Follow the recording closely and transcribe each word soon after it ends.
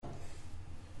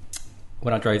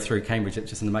when I drove through Cambridge,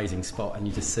 it's just an amazing spot, and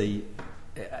you just see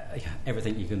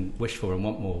everything you can wish for and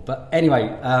want more. But anyway,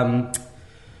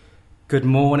 good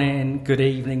morning, good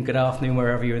evening, good afternoon,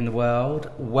 wherever you're in the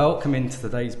world. Welcome into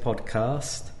today's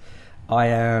podcast. I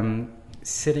am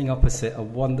sitting opposite a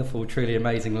wonderful, truly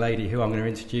amazing lady who I'm going to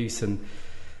introduce and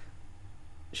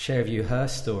share with you her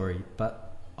story.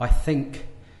 But I think,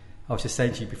 I was just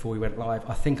saying to you before we went live,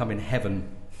 I think I'm in heaven.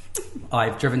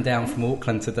 I've driven down from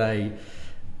Auckland today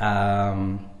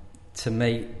to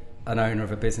meet an owner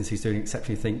of a business who's doing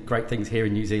exceptionally great things here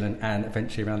in New Zealand and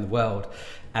eventually around the world.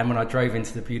 And when I drove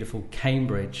into the beautiful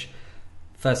Cambridge,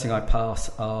 first thing I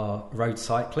pass are road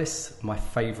cyclists, my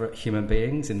favourite human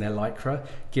beings in their lycra,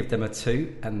 give them a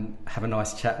toot and have a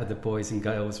nice chat with the boys and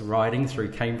girls riding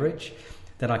through Cambridge.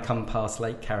 Then I come past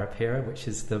Lake Karapiro, which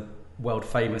is the world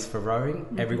famous for rowing.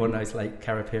 Mm-hmm. Everyone knows Lake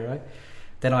Karapiro.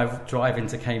 Then I drive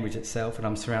into Cambridge itself and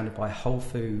I'm surrounded by Whole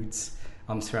Foods,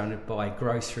 I'm surrounded by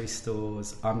grocery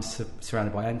stores, I'm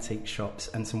surrounded by antique shops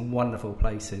and some wonderful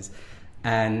places.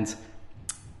 And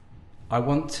I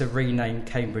want to rename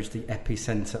Cambridge the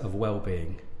epicentre of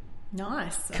well-being.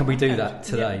 Nice. Can we do that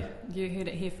today? Yeah, you heard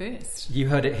it here first. You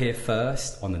heard it here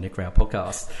first on the Nick Roud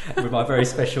podcast with my very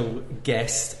special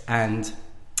guest. And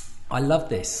I love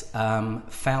this,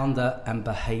 founder and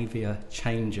behaviour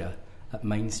changer at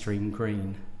Mainstream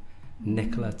Green,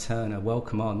 Nicola Turner.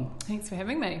 Welcome on. Thanks for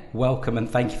having me. Welcome, and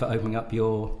thank you for opening up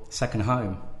your second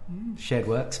home, shared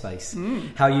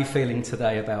workspace. How are you feeling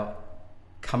today about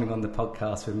coming on the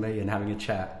podcast with me and having a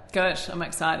chat? Good, I'm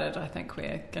excited. I think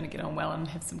we're going to get on well and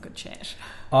have some good chat.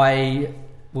 I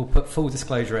will put full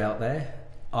disclosure out there.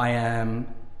 I am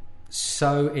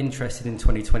so interested in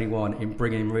 2021 in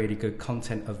bringing really good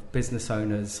content of business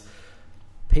owners,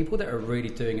 people that are really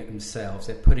doing it themselves.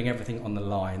 They're putting everything on the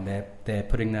line. They're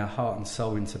putting their heart and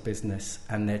soul into business,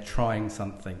 and they're trying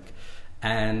something.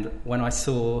 And when I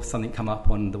saw something come up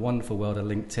on the wonderful world of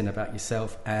LinkedIn about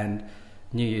yourself and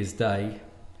New Year's Day,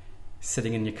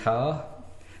 sitting in your car,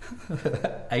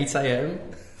 8 a.m.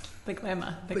 The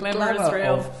glamour is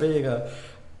real. Of being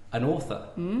an author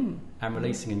and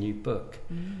releasing a new book.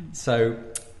 So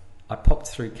I popped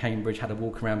through Cambridge, had a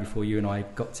walk around before you and I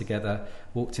got together,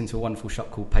 walked into a wonderful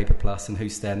shop called Paper Plus, and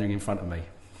who's standing in front of me?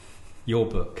 Your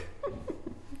book.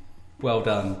 Well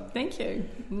done. Thank you.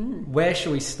 Where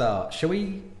shall we start?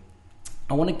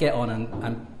 I want to get on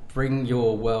and bring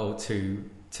your world to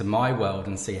my world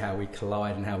and see how we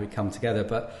collide and how we come together.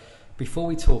 But before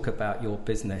we talk about your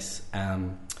business,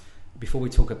 before we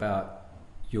talk about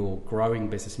your growing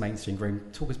business, Mainstream Green,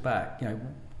 talk us back,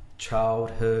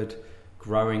 childhood,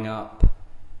 growing up.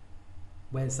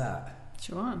 Where's that?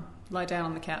 Sure. Lie down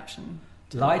on the couch and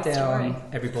lie down,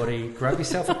 everybody. Grab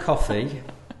yourself a coffee,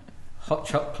 hot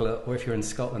chocolate, or if you're in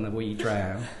Scotland, a wee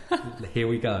dram. Here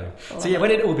we go. So yeah,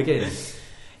 when did it all begin?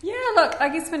 Yeah, look, I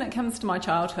guess when it comes to my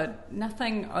childhood,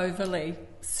 nothing overly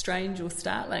strange or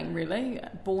startling, really.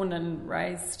 Born and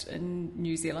raised in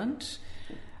New Zealand.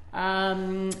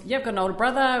 I've got an older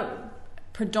brother,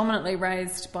 predominantly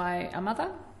raised by a mother,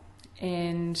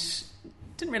 and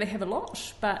didn't really have a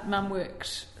lot, but Mum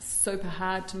worked super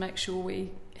hard to make sure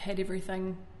we had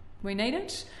everything we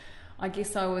needed. I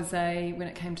guess when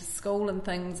it came to school and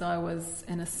things, I was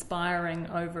an aspiring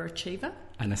overachiever.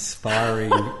 An aspiring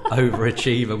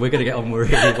overachiever. We're going to get on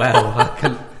really well.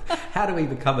 How do we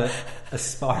become an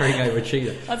aspiring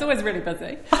overachiever? I was always really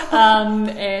busy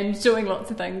and doing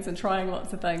lots of things and trying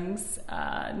lots of things.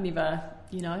 Never,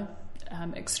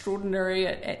 extraordinary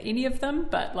at any of them,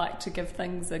 but like to give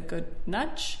things a good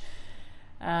nudge.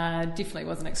 Definitely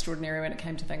wasn't extraordinary when it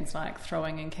came to things like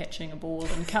throwing and catching a ball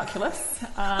and calculus.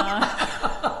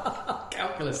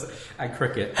 Calculus and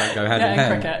cricket don't go hand in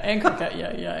hand. And cricket,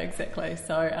 yeah, exactly.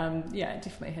 So,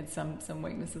 definitely had some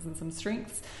weaknesses and some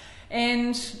strengths.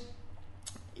 And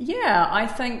I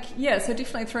think, so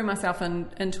definitely threw myself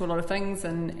into a lot of things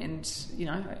and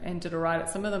did all right at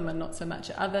some of them and not so much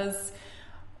at others.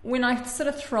 When I sort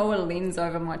of throw a lens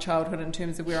over my childhood in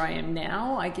terms of where I am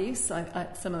now, I guess,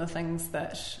 some of the things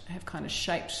that have kind of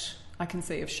shaped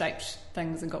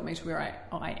things and got me to where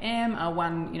I am are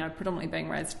one, predominantly being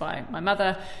raised by my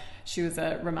mother. She was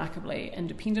a remarkably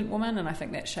independent woman, and I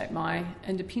think that shaped my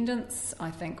independence. I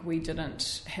think we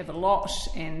didn't have a lot,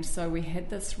 and so we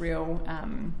had this real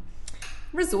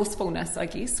resourcefulness, I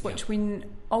guess, which when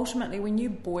you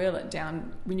boil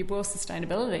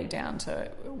sustainability down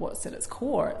to what's at its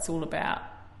core, it's all about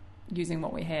using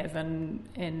what we have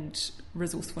and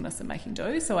resourcefulness and making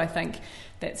do. So I think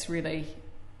that's really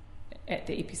at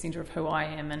the epicenter of who I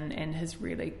am and has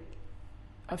really,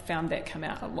 I've found that come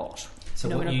out a lot. So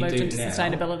what when I've you moved do into now,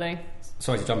 sustainability.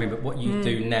 Sorry to jump in, but what you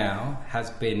do now has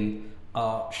been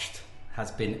arched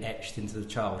has been etched into the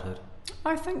childhood?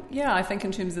 I think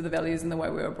in terms of the values and the way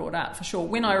we were brought up, for sure.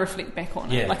 When I reflect back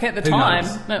on it, like at the Who time,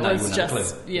 knows?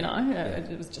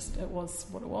 it was just, it was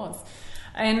what it was.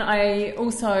 And I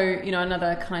also,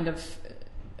 another kind of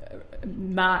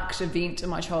marked event in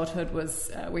my childhood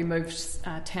was we moved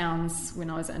towns when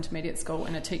I was at intermediate school,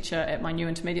 and a teacher at my new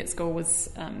intermediate school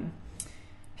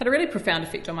had a really profound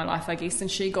effect on my life, I guess, and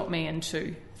she got me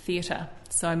into theatre.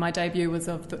 So my debut was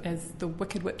as the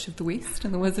Wicked Witch of the West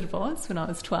in The Wizard of Oz when I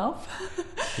was 12.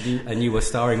 And you were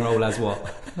starring role as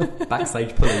what?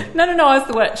 Backstage pulley? No, I was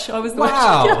the witch. I was the witch.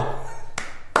 Wow!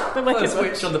 The Wicked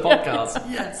Witch on the podcast.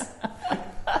 Yes.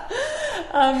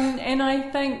 And I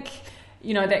think,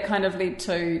 that kind of led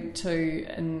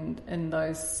to in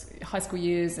those high school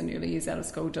years and early years out of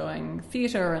school doing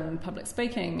theatre and public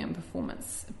speaking and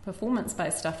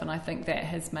performance-based stuff, and I think that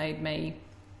has made me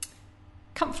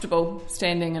comfortable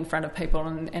standing in front of people,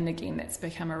 and again, that's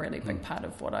become a really big part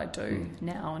of what I do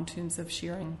now in terms of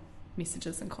sharing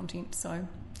messages and content. So,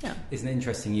 yeah. Isn't it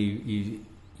interesting?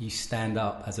 You stand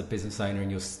up as a business owner and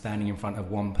you're standing in front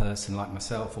of one person like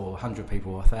myself, or 100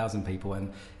 people or 1,000 people,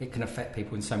 and it can affect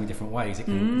people in so many different ways. It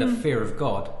can, the fear of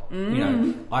God.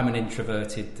 I'm an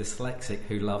introverted dyslexic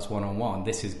who loves one-on-one.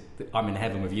 I'm in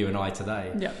heaven with you and I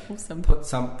today. Yeah, awesome.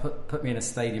 Put me in a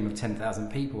stadium of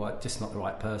 10,000 people. I'm just not the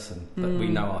right person. But we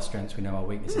know our strengths, we know our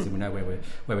weaknesses, and we know where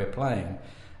we're playing.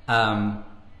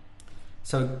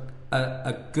 So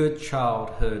a good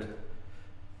childhood,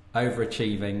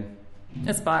 overachieving.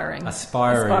 Aspiring.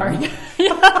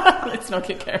 Yeah, let's not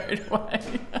get carried away.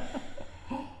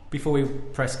 Before we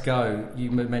press go,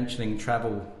 you were mentioning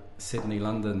travel, Sydney,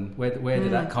 London. Where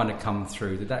did that kind of come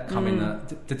through? Did that come in?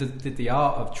 Did the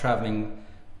art of travelling?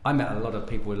 I met a lot of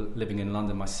people living in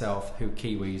London myself, who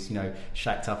Kiwis,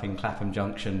 shacked up in Clapham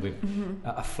Junction with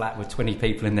a flat with 20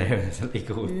 people in there, and it's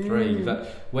illegal with 3.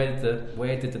 But where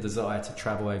did the desire to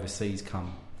travel overseas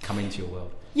come into your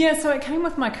world? Yeah, so it came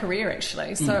with my career,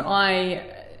 actually. So I,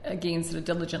 again, sort of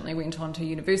diligently went on to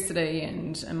university,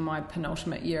 and in my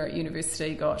penultimate year at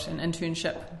university got an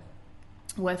internship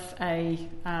with a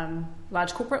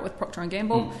large corporate, with Procter &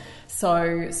 Gamble.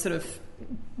 So sort of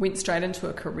went straight into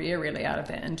a career really out of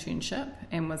that internship,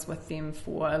 and was with them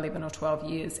for 11 or 12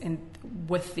 years. And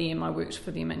with them, I worked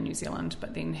for them in New Zealand,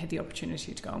 but then had the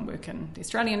opportunity to go and work in the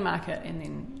Australian market, and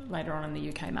then later on in the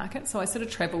UK market. So I sort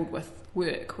of travelled with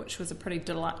work, which was a pretty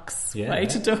deluxe way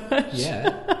to do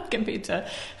it, compared to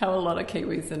how a lot of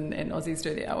Kiwis and Aussies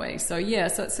do their OE. So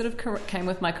it sort of came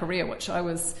with my career, which I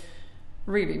was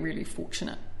really, really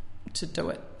fortunate to do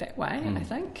it that way, I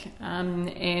think.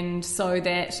 And so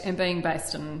that, and being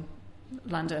based in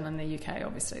London and the UK,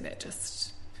 obviously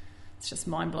it's just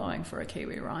mind-blowing for a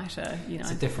Kiwi, right?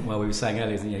 It's a different world. We were saying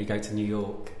earlier, you go to New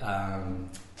York,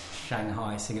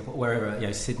 Shanghai, Singapore,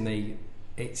 wherever, Sydney,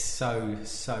 it's so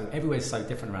everywhere's so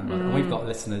different around the world. And we've got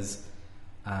listeners,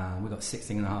 we've got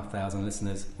 16,500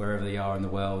 listeners wherever they are in the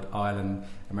world, Ireland,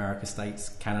 America, States,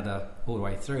 Canada, all the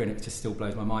way through, and it just still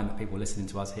blows my mind that people are listening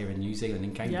to us here in New Zealand,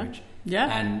 in Cambridge.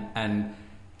 And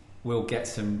we'll get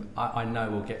some, I know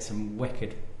we'll get some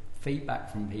wicked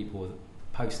feedback from people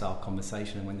post our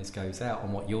conversation and when this goes out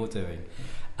on what you're doing.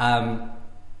 Something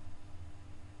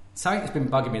that's been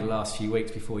bugging me the last few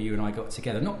weeks before you and I got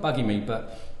together, not bugging me,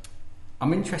 but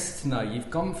I'm interested to know,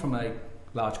 you've gone from a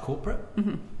large corporate,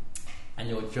 and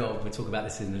your job, we'll talk about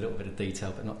this in a little bit of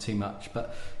detail, but not too much,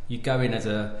 but you go in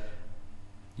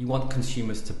you want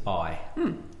consumers to buy.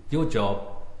 Your job,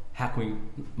 how can we,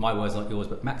 my words not yours,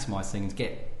 but maximise things,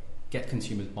 get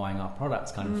consumers buying our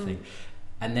products kind of thing.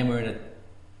 And then we're in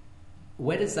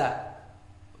where does that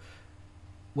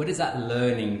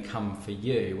learning come for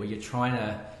you, where you're trying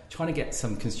to get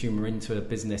some consumer into a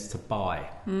business to buy?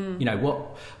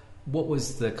 What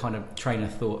was the kind of train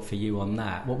of thought for you on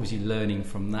that? What was you learning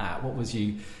from that? Was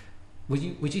you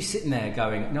sitting there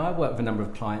going, I work with a number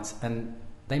of clients, and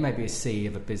they may be a CEO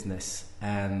of a business,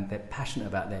 and they're passionate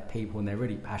about their people, and they're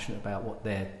really passionate about what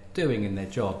they're doing in their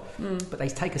job, but they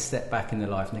take a step back in their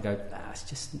life and they go, it's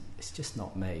just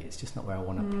not me, it's just not where I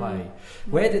want to play.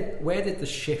 Where did the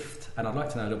shift, and I'd like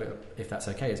to know a little bit, if that's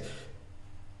okay, is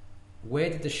where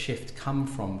did the shift come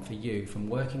from for you, from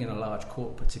working in a large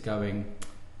corporate to going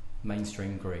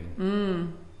mainstream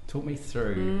green? Talk me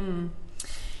through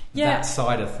that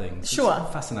side of things. Sure.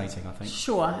 It's fascinating, I think.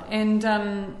 Sure. And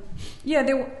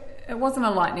it wasn't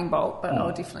a lightning bolt, but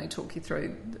I'll definitely talk you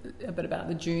through a bit about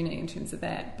the journey in terms of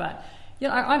that. But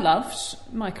I loved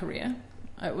my career.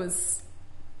 It was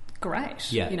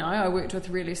great. I worked with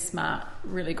really smart,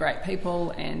 really great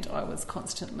people, and I was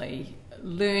constantly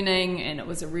learning, and it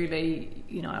was a really,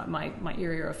 my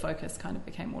area of focus kind of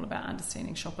became all about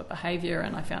understanding shopper behaviour,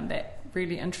 and I found that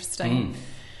really interesting.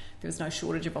 There was no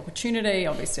shortage of opportunity.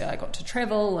 Obviously, I got to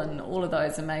travel and all of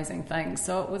those amazing things.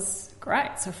 So it was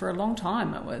great. So for a long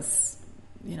time, it was,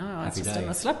 I was just in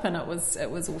the slip, and it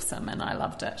was awesome, and I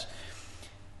loved it.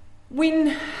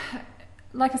 When,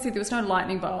 like I said, there was no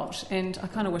lightning bolt, and I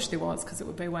kind of wish there was, because it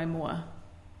would be way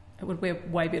a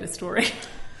way better story.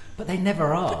 But they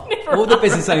never are. All the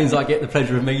business owners I get the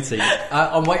pleasure of meeting,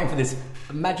 I'm waiting for this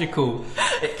magical,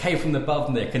 it came from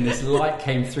above, Nick, and this light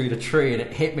came through the tree, and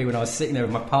it hit me when I was sitting there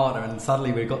with my partner, and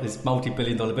suddenly we've got this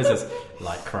multi-billion-dollar business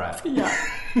like crap. Yeah,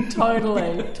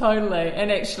 totally.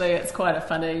 And actually, it's quite a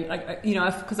funny,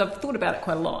 because I've thought about it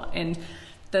quite a lot, and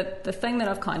the thing that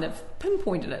I've kind of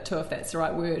pinpointed it to, if that's the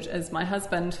right word, is my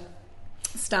husband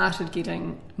started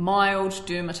getting mild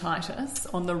dermatitis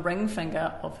on the ring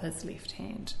finger of his left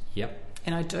hand. Yep.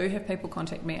 And I do have people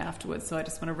contact me afterwards, so I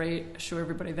just want to reassure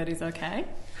everybody that he's okay.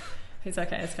 He's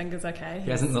okay, his finger's okay.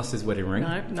 He hasn't lost his wedding ring?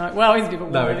 No. Well, he's never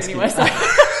worn it anyway. So.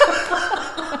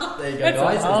 There you go,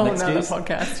 guys. It's a whole nother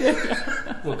podcast.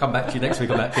 Yeah. We'll come back to you next week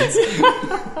on that, kids.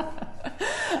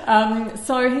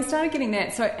 So he started getting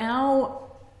that. So our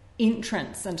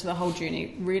entrance into the whole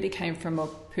journey really came from a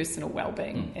personal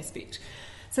well-being aspect.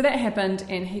 So that happened,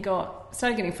 and he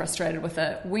started getting frustrated with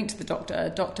it, went to the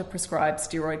doctor prescribed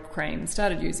steroid cream,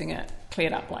 started using it,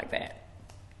 cleared up like that.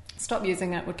 Stopped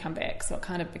using it, would come back, so it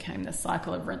kind of became this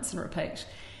cycle of rinse and repeat.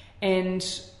 And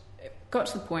it got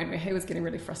to the point where he was getting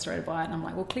really frustrated by it, and I'm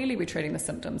like, well, clearly we're treating the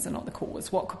symptoms and not the cause.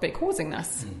 What could be causing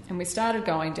this? And we started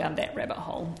going down that rabbit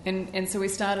hole. And so we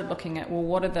started looking at, well,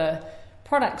 what are the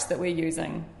products that we're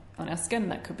using on our skin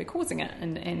that could be causing it,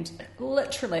 and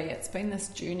literally it's been this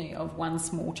journey of one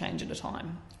small change at a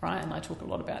time, right? And I talk a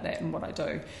lot about that in what I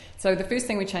do. So the first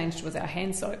thing we changed was our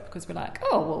hand soap, because we're like,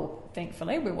 oh well,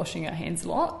 thankfully we're washing our hands a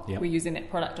lot. We're using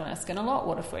that product on our skin a lot.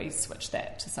 What if we switch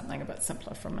that to something a bit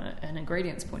simpler from an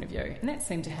ingredients point of view? And that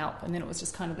seemed to help. And then it was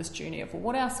just kind of this journey of, well,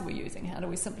 what else are we using? How do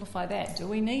we simplify that? Do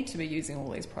we need to be using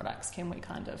all these products? Can we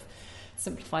kind of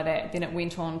simplify that? Then it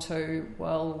went on to,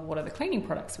 well, what are the cleaning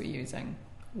products we're using?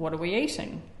 What are we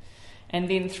eating? And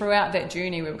then throughout that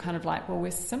journey, we were kind of like, well,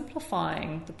 we're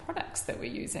simplifying the products that we're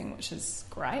using, which is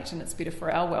great, and it's better for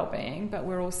our well-being, but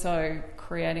we're also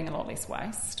creating a lot less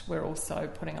waste. We're also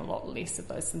putting a lot less of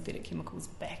those synthetic chemicals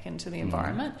back into the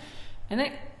environment. And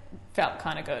that felt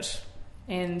kind of good.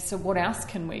 And so what else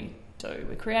can we do?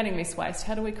 We're creating less waste.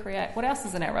 How do we create, what else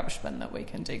is in our rubbish bin that we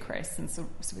can decrease? And so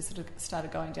we sort of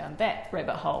started going down that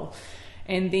rabbit hole.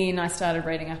 And then I started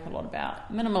reading up a lot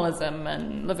about minimalism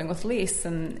and living with less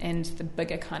and the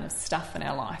bigger kind of stuff in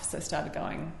our life. So I started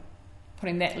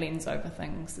putting that lens over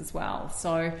things as well.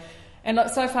 So, and look,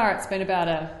 so far it's been about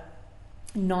a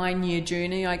 9-year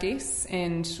journey, I guess,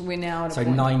 and we're now at a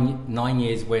point. 9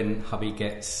 years when hubby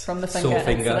gets from the sore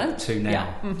finger to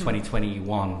now,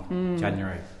 2021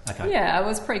 January. Okay. Yeah, I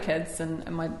was pre-kids, and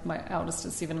my eldest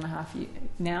is 7.5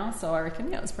 now, so I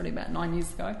reckon it was probably about 9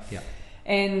 years ago. Yeah,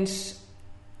 and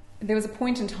there was a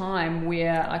point in time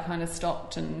where I kind of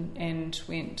stopped and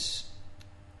went,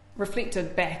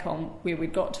 reflected back on where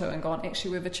we'd got to and gone,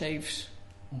 actually we've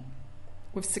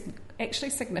actually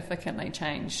significantly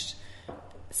changed,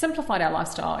 simplified our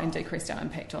lifestyle and decreased our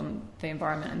impact on the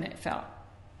environment, and that felt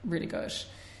really good.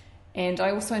 And I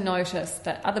also noticed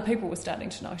that other people were starting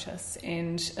to notice,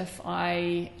 and if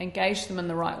I engaged them in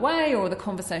the right way or the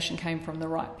conversation came from the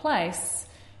right place,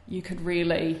 you could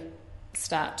really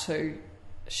start to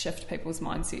shift people's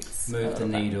mindsets. Move the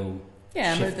needle.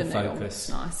 Yeah, shift move the needle. Focus.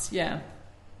 Nice. Yeah.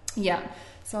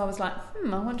 So I was like,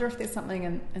 I wonder if there's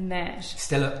something in that.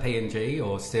 Still at P&G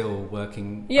or still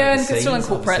working? Yeah, overseas, still in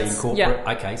corporate.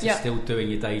 Yeah. Okay, so still doing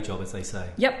your day job, as they say.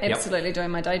 Yep, absolutely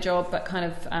doing my day job, but kind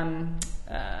of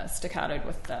staccatoed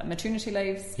with maternity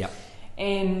leaves. Yep.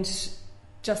 And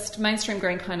just Mainstream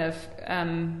Green, kind of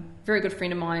very good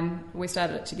friend of mine. We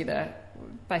started it together,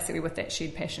 basically with that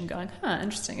shared passion, going,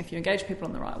 interesting. If you engage people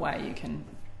in the right way, you can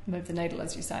move the needle,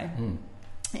 as you say.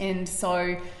 And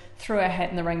so threw our hat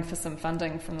in the ring for some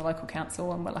funding from the local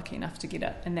council, and we're lucky enough to get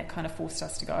it, and that kind of forced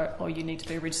us to go, you need to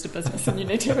be a registered business and you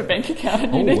need to have a bank account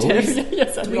and you need to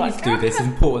have we need to do this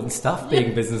important stuff,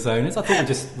 being business owners. I thought we'd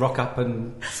just rock up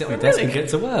and sit on your desk and get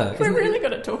to work. We're really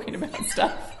good at talking about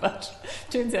stuff, but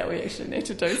turns out we actually need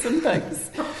to do some things.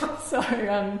 So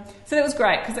that was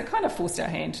great, because it kind of forced our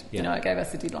hand. You know, it gave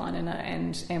us a deadline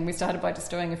and we started by just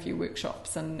doing a few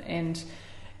workshops, and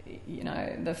you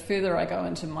know, the further I go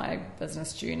into my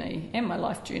business journey and my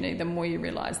life journey, the more you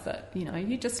realise that, you know,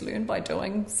 you just learn by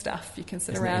doing stuff. You can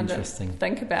sit around and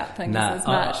think about things as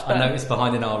much. I noticed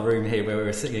behind in our room here where we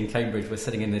were sitting in Cambridge, we're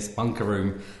sitting in this bunker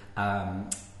room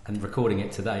and recording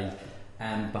it today.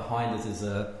 and behind us is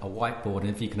a whiteboard, and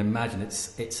if you can imagine,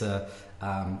 it's the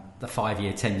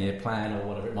 5-year, 10-year plan, or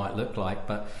whatever it might look like.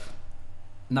 But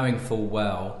knowing full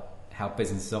well how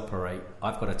businesses operate,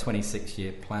 I've got a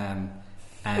 26-year plan.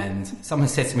 And someone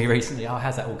said to me recently, "Oh,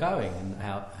 how's that all going? And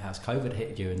how's COVID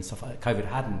hit you?" and stuff like that. COVID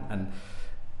hadn't, and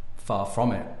far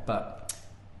from it. But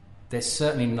there's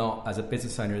certainly not, as a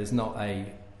business owner, there's not a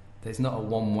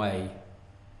one-way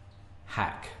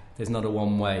hack. There's not a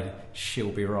one-way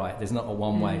she'll be right. There's not a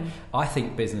one-way. I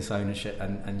think business ownership,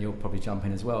 and you'll probably jump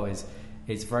in as well,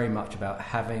 is very much about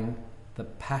having the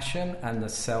passion and the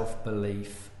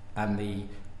self-belief and the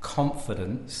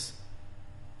confidence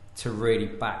to really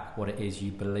back what it is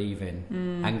you believe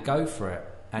in and go for it.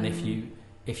 And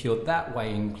if you're that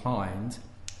way inclined,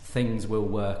 things will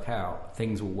work out,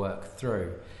 things will work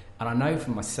through. And I know for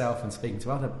myself, and speaking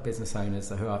to other business owners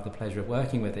who I have the pleasure of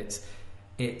working with,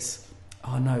 it's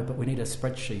oh no, but we need a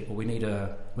spreadsheet, or we need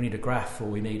a graph, or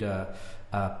we need a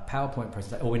PowerPoint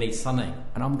presentation, or we need something.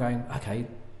 And I'm going, okay,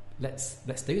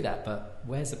 let's do that, but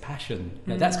where's the passion?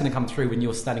 Now, that's going to come through when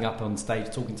you're standing up on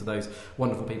stage talking to those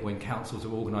wonderful people in councils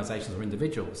or organisations or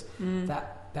individuals.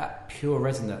 That pure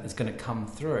resonance is going to come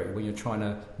through when you're trying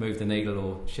to move the needle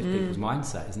or shift people's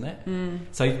mindset, isn't it?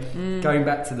 So going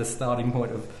back to the starting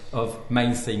point of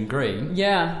Mainstream Green,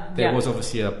 there was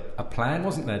obviously a plan,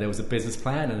 wasn't there? There was a business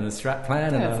plan and a strat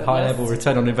plan and a high-level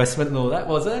return on investment and all that,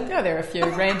 was it? Yeah, there are a few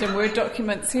random Word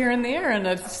documents here and there and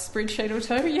a spreadsheet or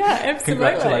two. Yeah, absolutely.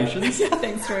 Congratulations. Yeah,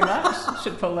 thanks very much.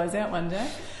 Should pull those out one day.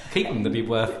 Keep them, they'll be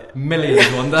worth millions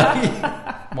one day.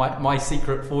 My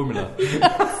secret formula.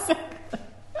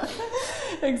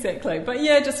 Exactly. But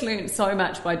yeah, just learned so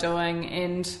much by doing.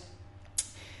 And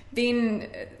then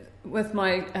with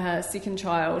my second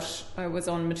child, I was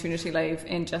on maternity leave,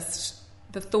 and just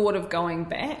the thought of going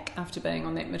back after being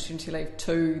on that maternity leave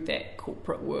to that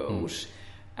corporate world,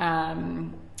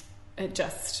 it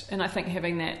just, and I think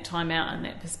having that time out and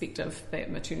that perspective,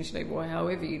 that maternity leave, or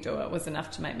however you do it, was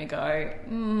enough to make me go,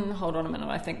 hold on a minute,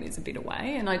 I think there's a better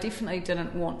way. And I definitely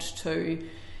didn't want to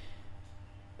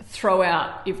throw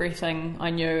out everything I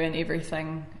knew and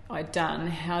everything I'd done.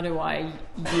 How do I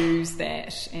use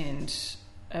that and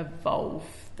evolve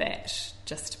that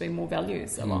just to be more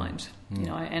values aligned? You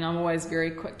know, and I'm always very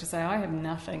quick to say I have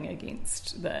nothing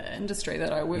against the industry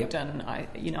that I worked in.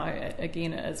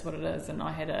 Again, it is what it is, and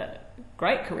I had a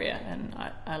great career and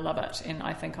I love it, and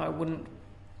I think I wouldn't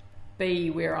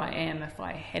be where I am if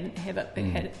I hadn't had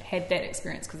that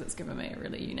experience, because it's given me a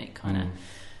really unique kind of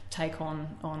take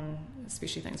on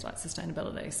especially things like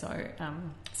sustainability.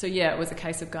 So yeah, it was a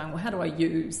case of going, well, how do I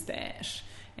use that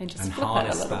and just flip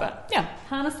it a little bit? Yeah,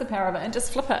 harness the power of it and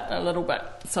just flip it a little bit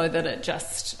so that it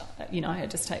just, it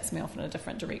just takes me off in a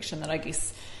different direction that I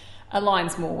guess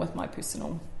aligns more with my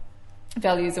personal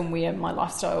values and where my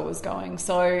lifestyle was going.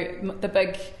 So the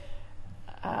big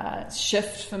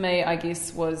shift for me, I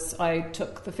guess, was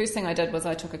the first thing I did was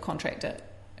I took a contract at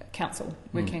council,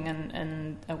 working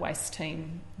in a waste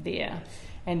team there,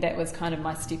 and that was kind of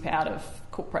my step out of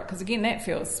corporate, because again, that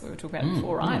feels, we were talking about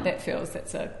before, right? That feels,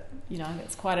 that's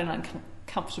quite an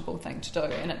uncomfortable thing to do,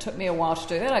 and it took me a while to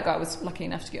do that. I was lucky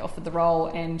enough to get offered the role,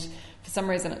 and for some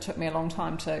reason it took me a long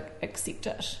time to accept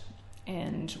it.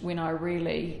 And when I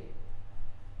really,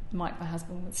 Mike, my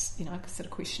husband, was sort of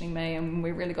questioning me, and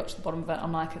we really got to the bottom of it.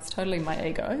 I'm like, it's totally my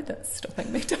ego that's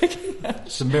stopping me taking it.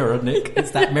 It's the mirror, Nick.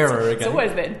 It's that mirror again. It's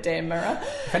always that damn mirror.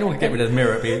 If anyone could get rid of the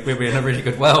mirror, we'd be in a really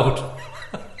good world.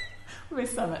 It would be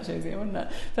so much easier, wouldn't it?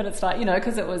 But it's like,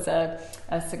 because it was a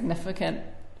significant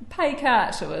pay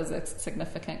cut, it was a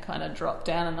significant kind of drop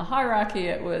down in the hierarchy,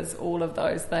 it was all of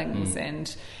those things.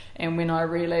 And when I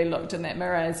really looked in that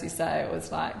mirror, as you say, it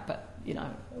was like, but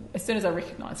as soon as I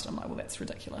recognised it, I'm like, well, that's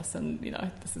ridiculous, and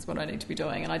this is what I need to be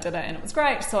doing, and I did it, and it was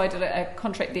great. So I did a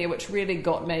contract there, which really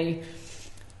got me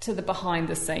to the behind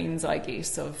the scenes, I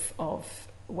guess, of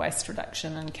waste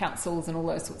reduction and councils and all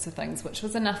those sorts of things, which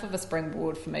was enough of a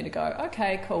springboard for me to go,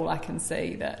 okay, cool, I can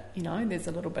see that there's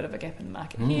a little bit of a gap in the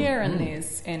market here, and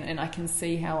there's and I can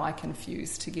see how I can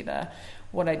fuse together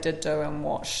what I did do and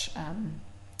what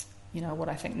what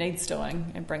I think needs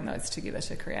doing, and bring those together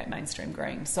to create Mainstream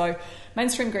Green. So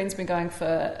Mainstream Green's been going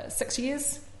for 6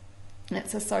 years.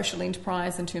 It's a social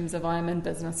enterprise in terms of I'm in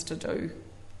business to do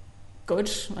good,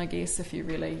 I guess, if you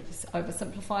really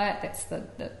oversimplify it. That's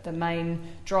the main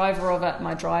driver of it.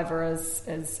 My driver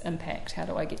is impact. How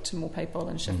do I get to more people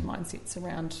and shift mindsets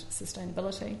around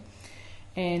sustainability?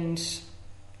 And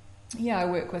yeah, I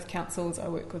work with councils, I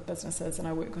work with businesses, and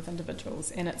I work with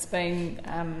individuals. And it's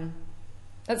been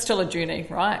it's still a journey,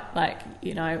 right? Like,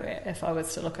 you know, if I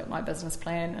was to look at my business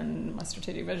plan and my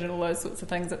strategic vision, all those sorts of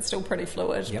things, it's still pretty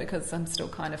fluid because I'm still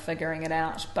kind of figuring it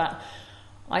out. But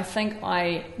I think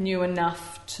I knew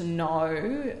enough to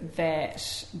know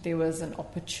that there was an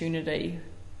opportunity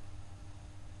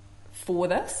for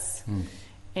this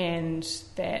and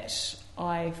that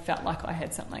I felt like I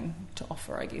had something to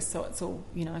offer, I guess. So it's all,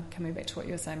 you know, coming back to what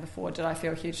you were saying before, did I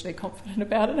feel hugely confident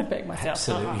about it and back myself?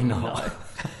 Absolutely not.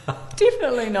 No.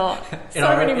 Definitely not. So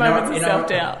many moments of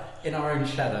self-doubt. In our own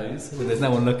shadows, when there's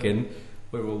no one looking,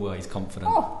 we're always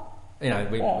confident. You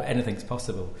know, anything's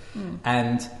possible.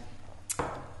 And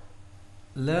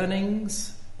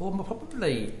learnings, or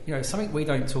probably, you know, something we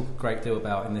don't talk a great deal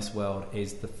about in this world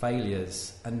is the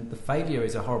failures. And the failure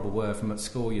is a horrible word. From at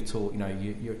school you're taught, you know,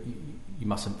 you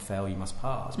mustn't fail, you must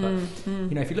pass. But you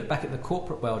know, if you look back at the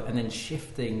corporate world and then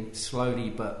shifting slowly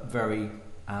but very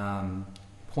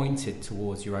pointed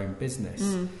towards your own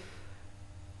business,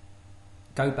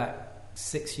 go back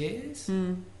 6 years,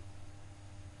 and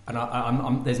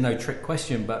I'm there's no trick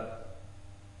question, but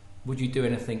would you do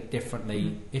anything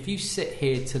differently if you sit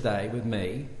here today with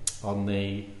me on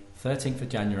the 13th of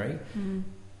January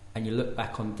and you look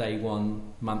back on day one,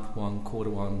 month one,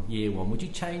 quarter one, year one? Would you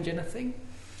change anything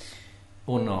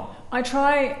or not? I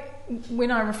try, when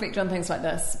I reflect on things like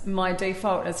this, my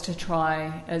default is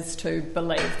to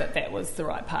believe that was the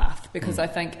right path, because I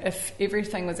think if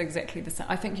everything was exactly the same,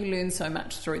 I think you learn so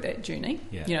much through that journey,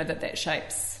 you know, that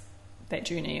shapes that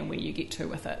journey and where you get to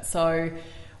with it. So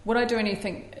would I do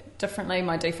anything differently?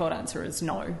 My default answer is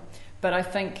no. But I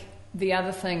think the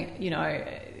other thing, you know,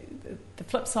 the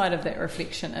flip side of that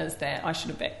reflection is that I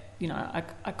should have backed, you know,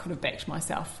 I could have backed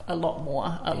myself a lot more,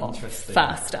 a lot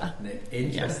faster.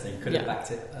 Interesting. Could have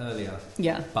backed it earlier.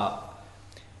 Yeah.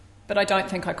 But I don't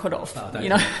think I could have, you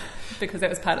know, because that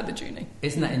was part of the journey.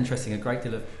 Isn't that interesting? A great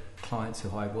deal of clients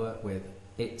who I work with,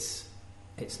 it's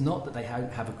not that they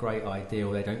have a great idea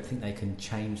or they don't think they can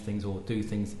change things or do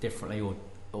things differently,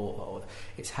 or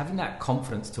it's having that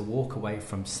confidence to walk away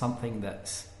from something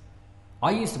that's,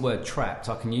 I use the word trapped.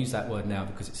 I can use that word now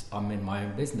because I'm in my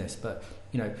own business, but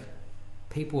you know,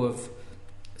 people of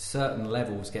certain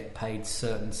levels get paid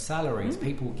certain salaries,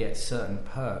 people get certain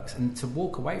perks, and to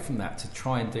walk away from that to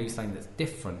try and do something that's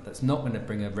different, that's not going to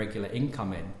bring a regular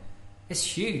income in, it's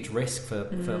huge risk for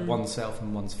oneself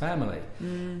and one's family.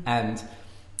 And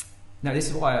now, this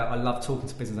is why I love talking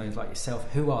to business owners like yourself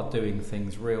who are doing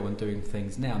things real and doing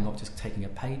things now, not just taking a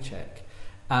paycheck.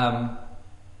 The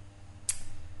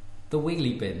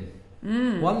wheelie bin.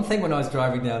 One thing when I was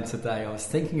driving down today, I was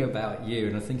thinking about you,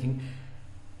 and I'm thinking,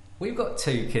 we've got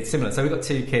 2 kids, similar. So we've got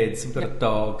 2 kids, we've got a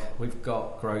dog, we've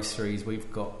got groceries,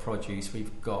 we've got produce,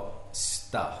 we've got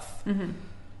stuff.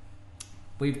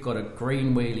 We've got a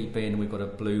green wheelie bin, we've got a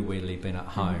blue wheelie bin at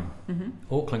home.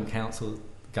 Auckland Council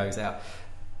goes out.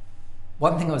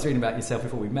 One thing I was reading about yourself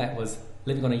before we met was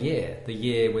living on the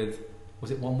year with, was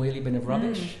it 1 wheelie bin of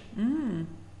rubbish?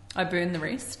 I burned the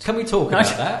rest. Can we talk about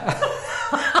that?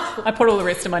 I put all the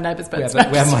rest in my neighbour's bins.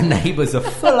 Where my neighbours are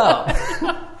full up.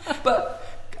 But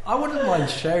I wouldn't mind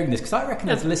sharing this, because I reckon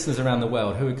there's listeners around the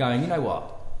world who are going, you know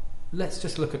what, let's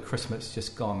just look at Christmas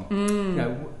just gone. You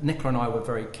know, Nicola and I were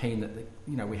very keen that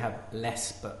you know, we have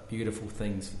less but beautiful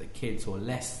things for the kids, or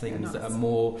less things that are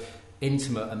more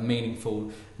intimate and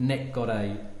meaningful.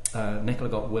 Nicola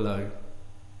got Willow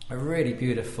a really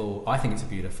beautiful, I think it's a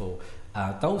beautiful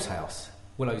doll's house.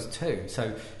 Willow's too.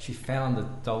 So she found the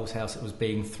doll's house that was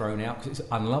being thrown out because it's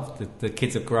unloved. The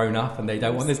kids have grown up and they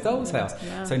don't want this doll's house.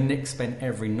 So Nick spent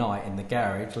every night in the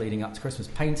garage leading up to Christmas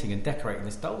painting and decorating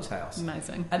this doll's house.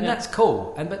 Amazing. And that's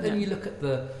cool. But then you look at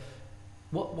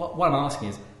what I'm asking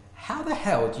is, how the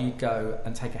hell do you go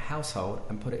and take a household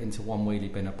and put it into 1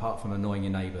 wheelie bin apart from annoying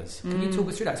your neighbours? Can you talk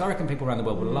us through that? Because I reckon people around the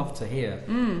world would love to hear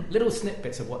little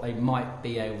snippets of what they might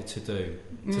be able to do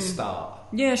to start.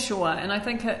 Yeah, sure. And I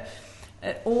think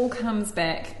it all comes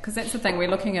back, because that's the thing, we're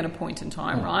looking at a point in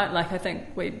time, right? Like, I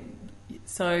think we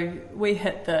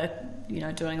hit the, you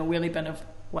know, doing a wheelie bin of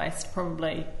waste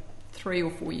probably 3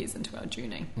 or 4 years into our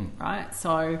journey, right?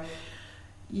 So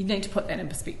you need to put that in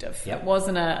perspective. It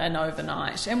wasn't an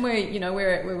overnight, and we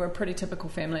were a pretty typical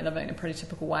family living in a pretty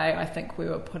typical way. I think we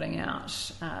were putting out,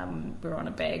 we were on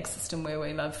a bag system where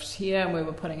we lived here, and we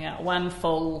were putting out 1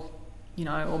 full, you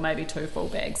know, or maybe 2 full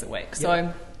bags a week.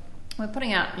 So we're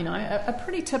putting out, you know, a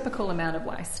pretty typical amount of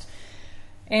waste.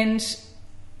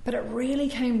 But it really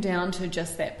came down to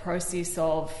just that process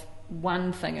of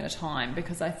one thing at a time,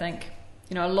 because I think,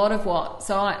 you know, a lot of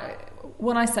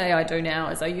what I say I do now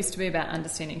is I used to be about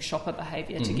understanding shopper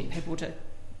behaviour to get people to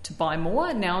buy more,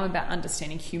 and now I'm about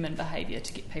understanding human behaviour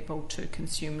to get people to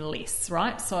consume less,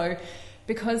 right? So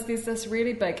because there's this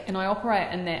really big, and I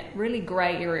operate in that really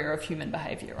grey area of human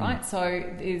behaviour, right? So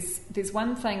there's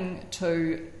one thing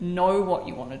to know what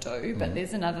you want to do, but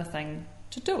there's another thing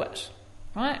to do it,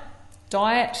 right?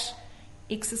 Diet,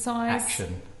 exercise,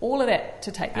 action, all of that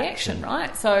to take the action,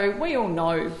 right? So we all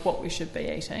know what we should be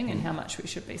eating and how much we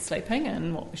should be sleeping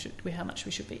and how much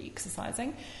we should be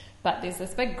exercising. But there's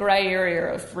this big grey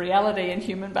area of reality and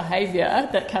human behaviour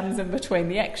that comes in between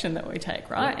the action that we take,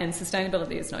 right? And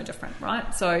sustainability is no different,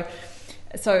 right? So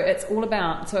it's all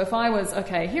about, so if I was,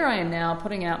 okay, here I am now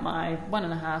putting out my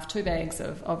 2 bags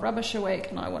of rubbish a week,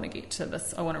 and I want to get to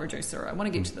this, I want to reduce it, or I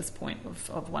want to get to this point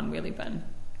of one wheelie bin.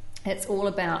 It's all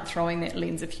about throwing that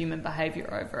lens of human behaviour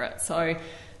over it. So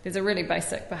there's a really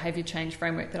basic behaviour change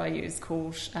framework that I use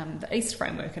called the EAST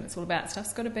framework, and it's all about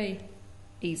stuff's got to be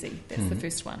easy. That's the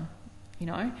first one,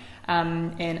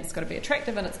 and it's got to be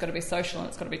attractive, and it's got to be social, and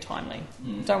it's got to be timely.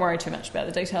 Don't worry too much about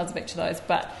the details of each of those,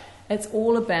 but it's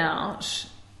all about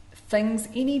things,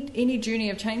 any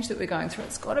journey of change that we're going through,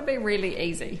 it's got to be really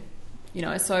easy.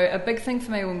 So a big thing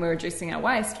for me when we were reducing our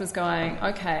waste was going,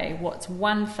 okay, what's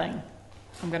one thing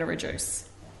I'm going to reduce?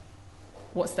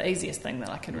 What's the easiest thing that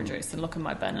I can reduce? And look in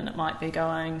my bin, and it might be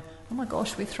going, oh my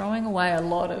gosh, we're throwing away a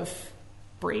lot of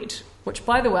bread, which,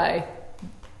 by the way,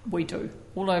 we do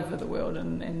all over the world,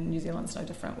 and New Zealand's no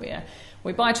different, where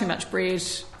we buy too much bread,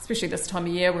 especially this time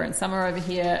of year. We're in summer over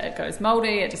here, it goes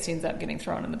mouldy, it just ends up getting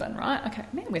thrown in the bin, right? Okay,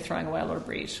 man, we're throwing away a lot of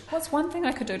bread. What's one thing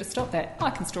I could do to stop that?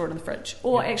 I can store it in the fridge,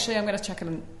 or actually I'm going to chuck it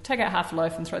and take out half a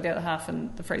loaf and throw the other half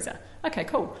in the freezer. Okay,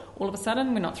 cool. All of a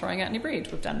sudden we're not throwing out any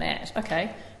bread. We've done that.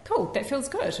 Okay, cool, that feels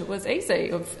good. It was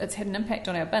easy. It's had an impact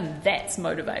on our bin. That's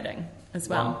motivating as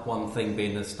well. One thing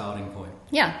being the starting point.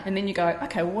 Yeah, and then you go,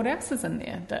 okay, well, what else is in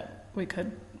there that we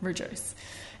could reduce?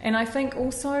 And I think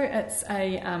also it's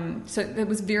so it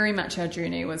was very much our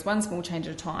journey was one small change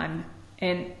at a time,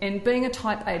 and being a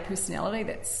type A personality,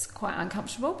 that's quite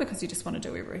uncomfortable because you just want to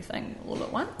do everything all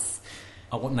at once.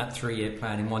 I want that 3-year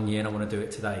plan in 1 year, and I want to do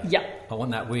it today. Yeah. I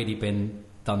want that wheelie bin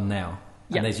done now.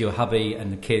 Yep. And there's your hubby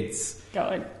and the kids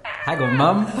going, hang on,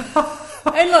 mum.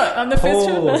 Hey, look, I'm the first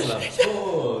to admit,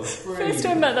 Pause,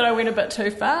 that I went a bit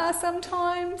too far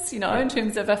sometimes, in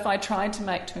terms of if I tried to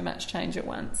make too much change at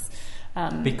once.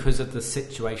 Because of the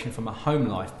situation from a home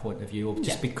life point of view, or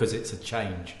just because it's a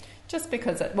change? Just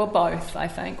because both, I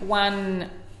think. One,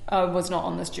 I was not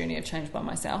on this journey of change by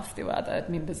myself. There were other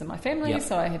members of my family,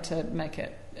 so I had to make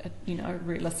it,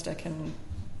 realistic and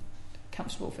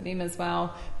comfortable for them as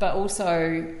well. But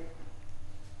also,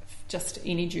 just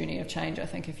any journey of change, I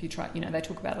think if you try, they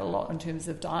talk about it a lot in terms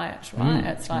of diet, right?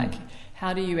 It's like,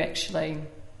 how do you actually,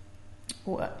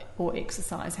 or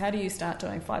exercise, how do you start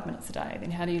doing 5 minutes a day?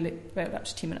 Then how do you let it up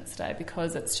to 10 minutes a day?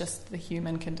 Because it's just the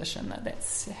human condition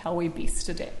that's how we best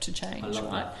adapt to change,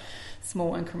 right? That.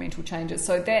 Small incremental changes.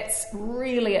 So that's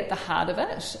really at the heart of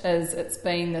it, is it's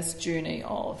been this journey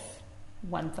of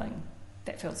one thing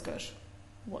that feels good.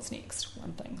 What's next?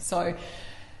 One thing. So,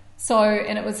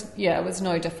 and it was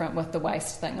no different with the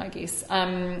waste thing, I guess.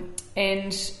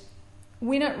 And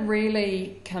when it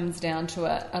really comes down to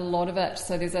it, a lot of it,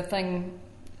 so there's a thing,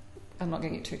 I'm not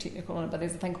going to get too technical on it, but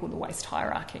there's a thing called the waste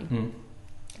hierarchy.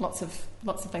 Lots of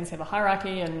things have a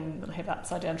hierarchy and have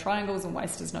upside down triangles, and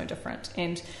waste is no different.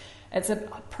 And it's a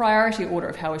priority order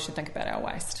of how we should think about our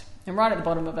waste. And right at the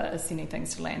bottom of it is sending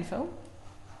things to landfill.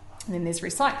 And then there's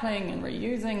recycling and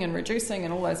reusing and reducing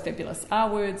and all those fabulous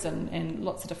R words and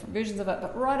lots of different versions of it.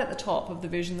 But right at the top of the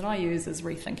version that I use is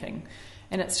rethinking.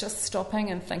 And it's just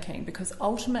stopping and thinking, because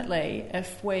ultimately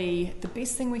the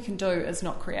best thing we can do is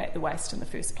not create the waste in the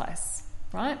first place,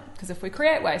 right? Because if we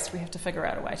create waste, we have to figure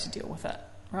out a way to deal with it,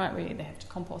 right? We either have to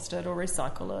compost it or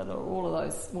recycle it or all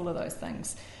of those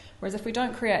things. Whereas if we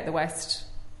don't create the waste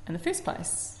in the first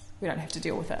place, we don't have to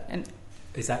deal with it. And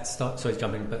is that sorry,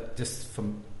 jumping, but just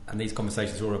from... And these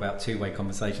conversations are all about two-way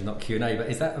conversation, not Q&A, but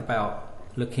is that about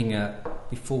looking at,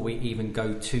 before we even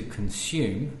go to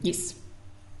consume, yes,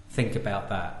 think about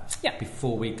that. Yeah.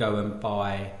 Before we go and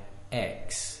buy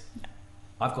X. Yeah.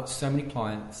 I've got so many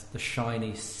clients, the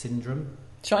shiny syndrome.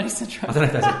 Shiny syndrome. I don't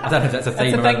know if that's a thing.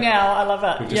 It's a thing now. I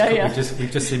love it.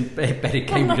 We've just embedded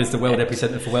Cambridge as the World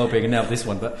Epicenter for Wellbeing, and now this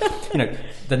one. But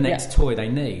the next toy they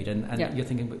need, and you're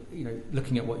thinking,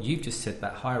 looking at what you've just said,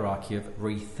 that hierarchy of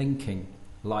rethinking,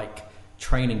 like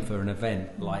training for an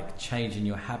event, like changing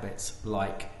your habits,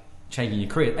 like changing your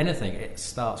career, anything. It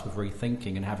starts with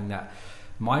rethinking and having that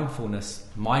mindful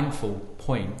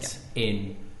point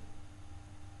in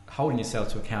holding yourself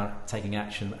to account, taking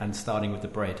action, and starting with the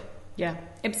bread. Yeah,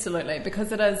 absolutely,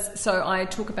 because it is. So I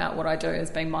talk about what I do as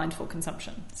being mindful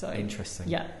consumption. So interesting.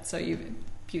 Yeah, so you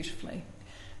beautifully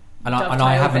And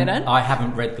I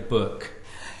haven't read the book.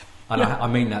 And I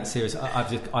mean that serious.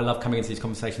 I love coming into these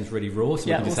conversations really raw, so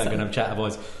we can just have a chat.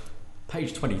 Otherwise,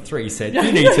 page 23 said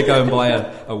you need to go and buy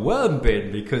a worm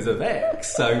bin because of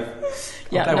X. So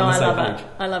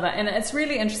I love it, and it's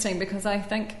really interesting because I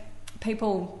think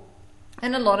people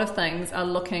in a lot of things are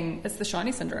looking. It's the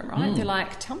shiny syndrome, right? They're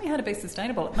like, tell me how to be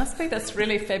sustainable. It must be this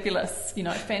really fabulous,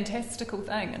 fantastical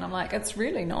thing, and I'm like, it's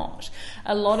really not.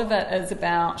 A lot of it is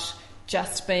about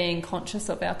just being conscious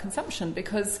of our consumption,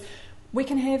 because we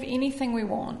can have anything we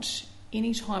want,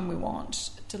 anytime we want,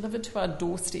 delivered to our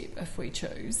doorstep if we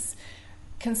choose.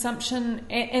 Consumption,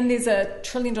 and there's a $1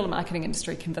 trillion marketing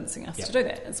industry convincing us to do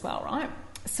that as well, right?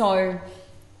 So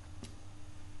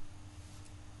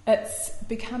it's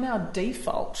become our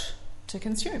default to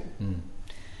consume.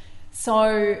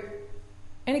 So,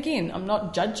 and again, I'm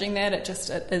not judging that, it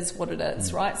is what it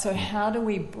is, right? So how do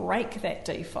we break that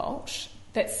default?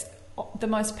 That's the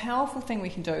most powerful thing we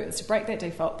can do, is to break that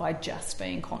default by just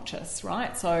being conscious,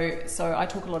 right? So I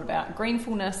talk a lot about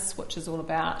greenfulness, which is all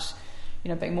about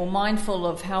being more mindful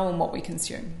of how and what we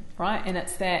consume, right? And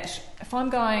it's that if I'm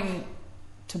going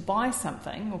to buy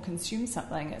something or consume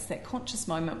something, it's that conscious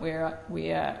moment where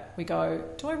we go,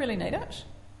 do I really need it?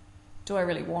 Do I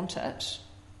really want it?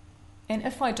 And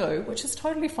if I do, which is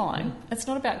totally fine, it's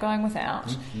not about going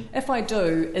without. If I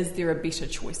do, is there a better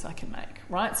choice I can make,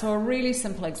 right? So a really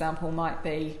simple example might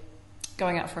be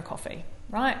going out for a coffee,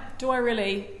 right? Do I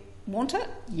really want it?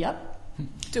 Yep.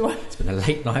 It's been a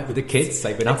late night with the kids,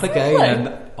 they've been up again,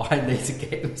 and I need to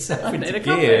get myself into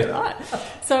gear. Coffee, right?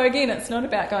 So again, it's not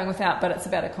about going without, but it's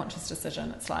about a conscious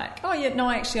decision. It's like, oh yeah, no,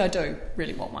 actually I do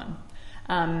really want one.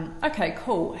 Okay,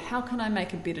 cool. How can I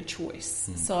make a better choice?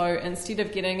 So instead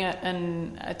of getting it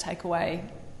in a takeaway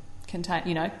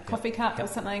coffee cup or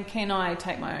something, can I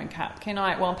take my own cup?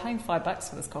 I'm paying $5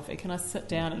 for this coffee. Can I sit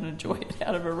down and enjoy it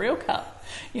out of a real cup?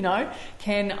 Can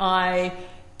I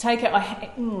take it?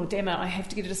 I have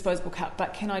to get a disposable cup,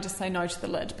 but can I just say no to the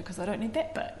lid because I don't need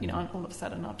that bit? And all of a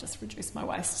sudden I've just reduced my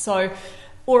waste. So,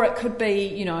 or it could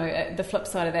be, the flip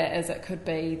side of that is it could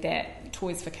be that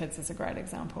toys for kids is a great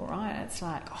example, right? It's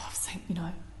like, I've seen,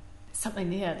 there's something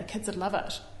there, the kids would love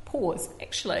it. Pause.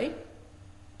 Actually,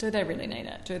 do they really need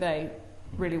it? Do they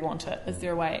really want it? Is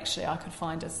there a way actually I could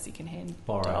find a second-hand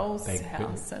doll's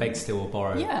house? Beg, steal or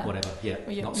borrow, whatever.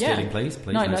 Not stealing, please.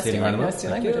 No, no stealing. No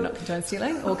stealing. We do not condone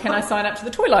stealing. Or can I sign up to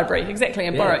the toy library? Exactly,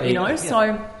 and borrow it,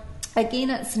 So,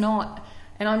 again, it's not...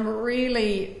 And I'm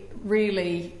really,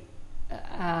 really...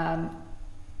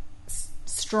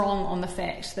 strong on the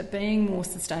fact that being more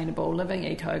sustainable, living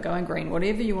eco, going green,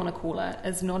 whatever you want to call it,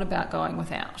 is not about going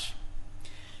without.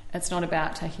 It's not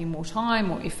about taking more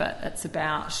time or effort. It's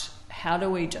about how do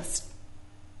we just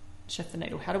shift the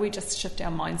needle? How do we just shift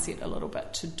our mindset a little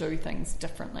bit to do things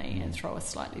differently and throw a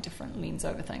slightly different lens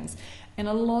over things? And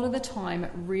a lot of the time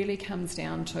it really comes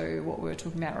down to what we were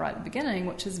talking about right at the beginning,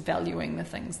 which is valuing the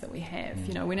things that we have.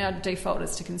 When our default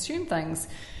is to consume things,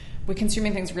 we're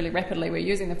consuming things really rapidly, we're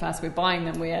using them fast, we're buying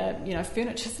them,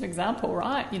 furniture's an example,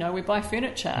 right? We buy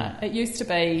furniture. It used to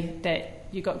be that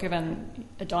you got given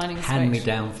a dining suite. Hand me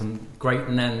down from great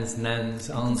nan's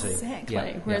auntie.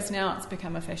 Exactly. Whereas now it's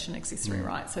become a fashion accessory,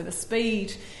 right? So the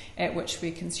speed at which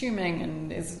we're consuming,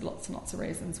 and there's lots and lots of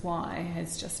reasons why,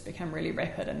 has just become really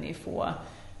rapid, and therefore...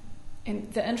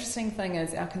 And the interesting thing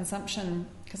is our consumption,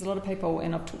 because a lot of people,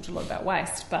 and I've talked a lot about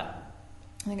waste, but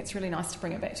I think it's really nice to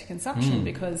bring it back to consumption,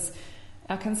 because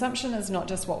our consumption is not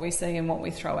just what we see and what we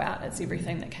throw out, it's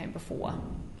everything that came before,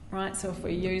 right? So if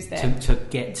we use that... To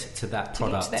get to that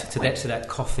product, to get to that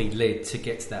coffee lid, to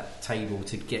get to that table,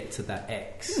 to get to that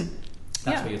X.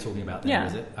 That's what you're talking about there,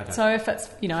 is it? Okay. So if it's,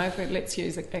 let's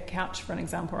use a couch for an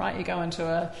example, right? You go into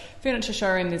a furniture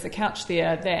showroom, there's a couch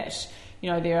there that...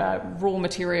 there are raw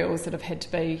materials that have had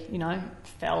to be,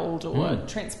 felled or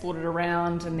transported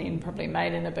around and then probably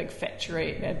made in a big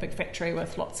factory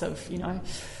with lots of,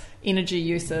 energy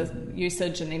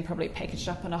usage, and then probably packaged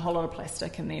up in a whole lot of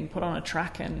plastic and then put on a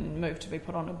truck and moved to be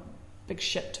put on a big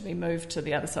ship to be moved to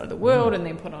the other side of the world and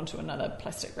then put onto another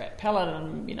plastic wrap pallet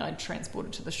and,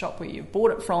 transported to the shop where you bought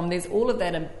it from. There's all of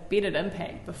that embedded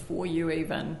impact before you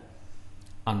even...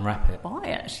 unwrap it. Buy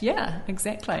it. Yeah,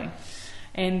 exactly.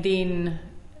 And then,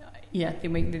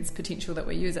 there's potential that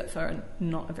we use it for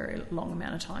not a very long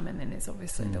amount of time, and then there's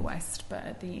obviously the waste but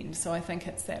at the end. So I think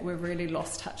it's that we've really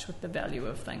lost touch with the value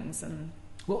of things. And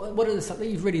what are the...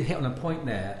 You've really hit on a point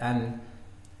there, and,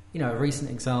 a recent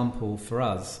example for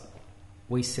us,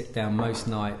 we sit down most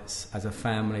nights as a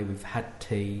family, we've had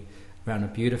tea around a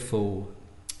beautiful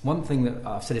one thing that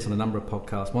I've said this on a number of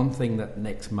podcasts, one thing that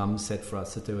Nick's mum said for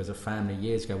us to do as a family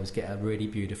years ago was get a really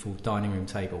beautiful dining room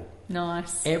table.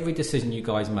 Nice. Every decision you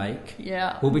guys make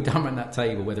will be done around that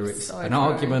table, whether it's an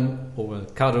argument or a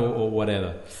cuddle or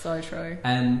whatever. So true.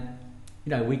 And,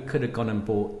 we could have gone and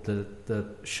bought the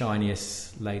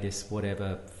shiniest, latest,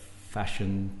 whatever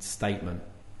fashion statement.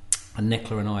 And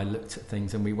Nicola and I looked at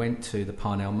things, and we went to the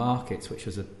Parnell Markets, which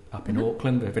was up in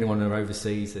Auckland. If anyone are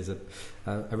overseas, there's a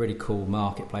really cool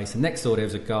marketplace. And next door there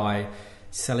was a guy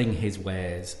selling his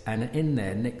wares, and in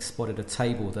there Nick spotted a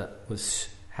table that was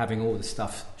having all the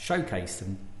stuff showcased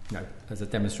and as a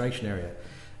demonstration area.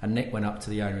 And Nick went up to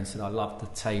the owner and said, "I love the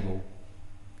table.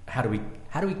 How do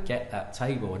we get that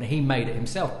table?" And he made it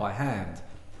himself by hand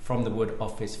from the wood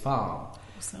off his farm.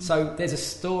 Awesome. So there's a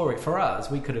story for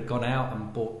us. We could have gone out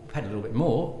and paid a little bit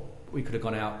more. We could have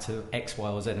gone out to X, Y,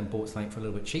 or Z and bought something for a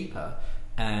little bit cheaper.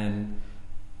 And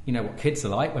you know what kids are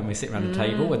like when we sit around the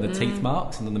table, and the teeth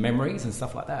marks and the memories and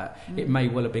stuff like that. It may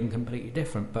well have been completely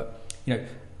different, but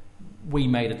we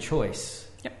made a choice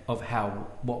of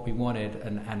what we wanted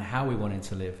and how we wanted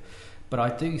to live. But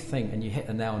I do think, and you hit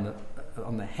the nail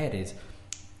on the head, is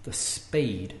the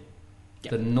speed.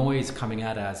 The noise coming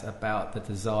at us about the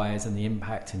desires and the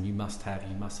impact, and you must have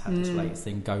this latest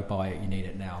thing, go buy it, you need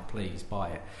it now, please buy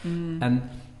it. And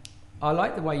I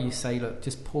like the way you say, look,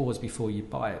 just pause before you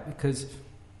buy it, because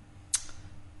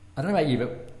I don't know about you,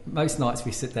 but most nights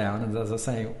we sit down, and as I was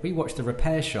saying, we watch The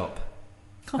Repair Shop.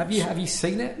 Gosh. Have you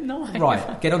seen it? No.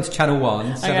 Right, get onto Channel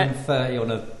 1,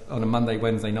 7:30 on a Monday,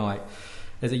 Wednesday night.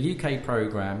 There's a UK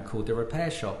programme called The Repair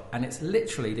Shop, and it's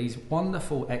literally these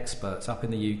wonderful experts up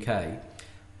in the UK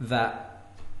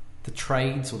that the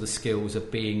trades or the skills are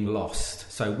being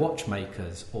lost. So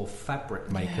watchmakers or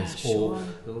fabric makers or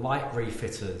light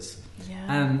refitters. Yeah.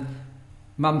 And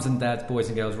mums and dads, boys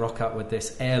and girls rock up with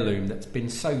this heirloom that's been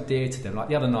so dear to them. Like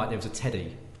the other night there was a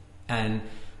teddy, and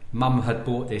mum had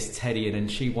bought this teddy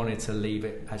and she wanted to leave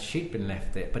it as she'd been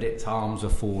left it, but its arms were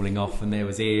falling off and there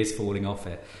was ears falling off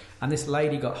it. And this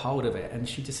lady got hold of it and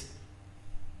she just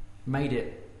made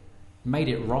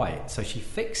it right. So she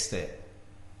fixed it.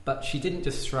 But she didn't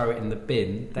just throw it in the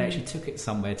bin. They actually took it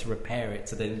somewhere to repair it,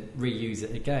 to then reuse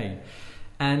it again.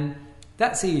 And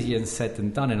that's easier said than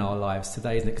done in our lives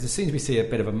today, isn't it? Because as soon as we see a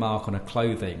bit of a mark on a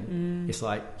clothing, it's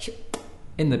like,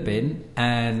 in the bin,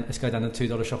 and let's go down to the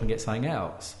 $2 shop and get something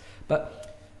else.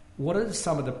 But what are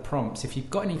some of the prompts? If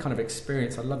you've got any kind of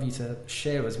experience, I'd love you to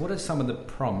share with us. What are some of the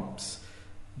prompts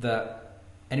that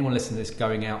anyone listening to this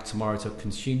going out tomorrow to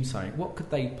consume something, what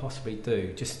could they possibly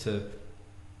do just to...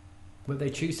 whether they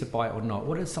choose to buy it or not,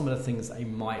 what are some of the things they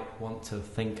might want to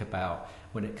think about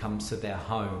when it comes to their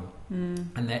home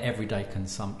and their everyday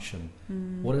consumption?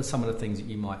 What are some of the things that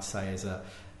you might say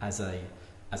as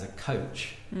a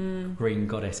coach, Green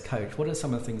Goddess coach? What are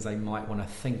some of the things they might want to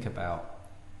think about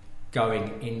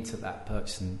going into that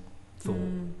purchasing thought?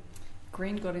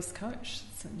 Green Goddess coach.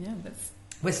 So, that's...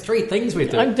 There's 3 things we're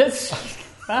doing. I'm just...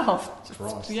 Wow.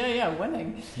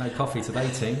 Winning. No coffee today,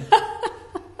 team.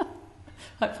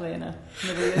 Hopefully in a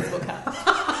middle reusable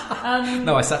cup.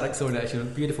 No, I sat next to actually a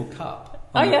beautiful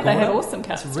cup. They have awesome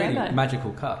cups. It's really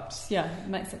magical cups. Yeah, it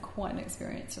makes it quite an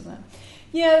experience, doesn't it?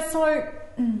 Yeah, so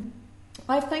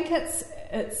I think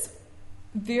it's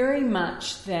very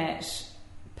much that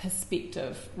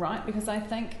perspective, right? Because I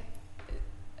think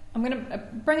I'm going to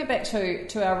bring it back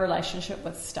to our relationship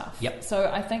with stuff. Yep. So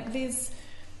I think there's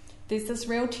this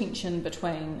real tension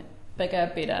between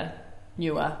bigger, better,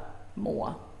 newer,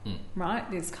 more. Right?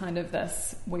 There's kind of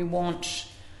this, we want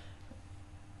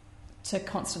to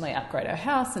constantly upgrade our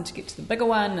house and to get to the bigger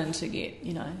one and to get,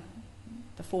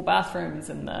 the 4 bathrooms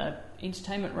and the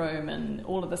entertainment room and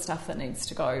all of the stuff that needs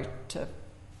to go to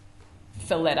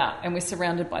fill that up. And we're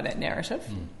surrounded by that narrative.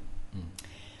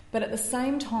 But at the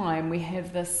same time, we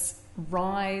have this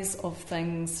rise of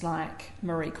things like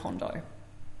Marie Kondo.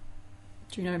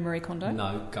 Do you know Marie Kondo?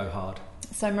 No, go hard.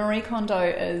 So Marie Kondo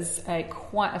is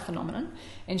quite a phenomenon,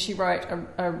 and she wrote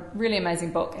a really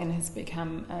amazing book and has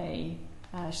become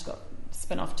she's got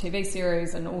spin-off TV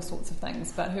series and all sorts of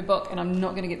things. But her book, and I'm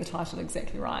not going to get the title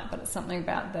exactly right, but it's something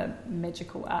about the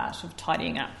magical art of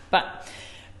tidying up. But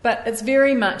it's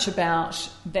very much about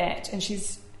that, and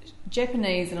she's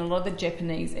Japanese, and a lot of the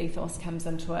Japanese ethos comes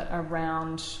into it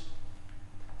around.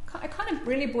 It kind of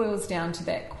really boils down to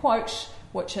that quote,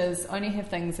 which is only have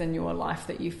things in your life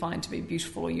that you find to be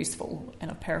beautiful or useful.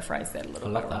 And I've paraphrased that a little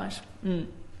bit, right?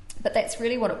 But that's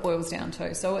really what it boils down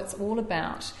to. So it's all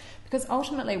about, because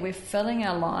ultimately we're filling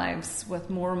our lives with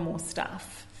more and more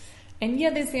stuff. And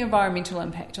there's the environmental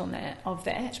impact of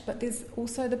that, but there's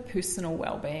also the personal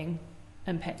well-being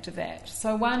impact of that.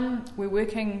 So one, we're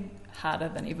working harder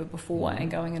than ever before and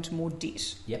going into more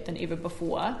debt than ever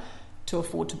before to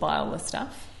afford to buy all this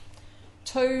stuff.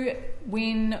 Two,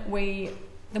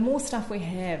 the more stuff we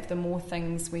have, the more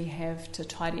things we have to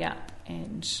tidy up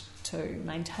and to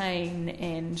maintain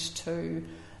and to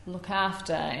look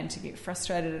after, and to get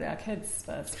frustrated at our kids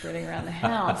for spreading around the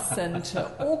house and to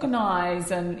organise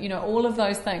and, all of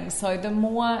those things. So the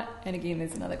more, and again,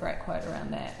 there's another great quote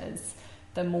around that, is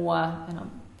the more, and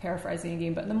I'm paraphrasing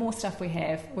again, but the more stuff we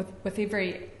have, with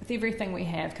everything we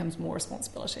have comes more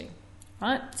responsibility,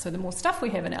 right? So the more stuff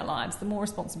we have in our lives, the more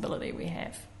responsibility we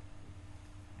have.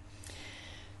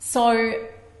 So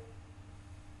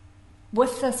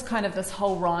with this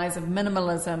whole rise of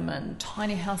minimalism and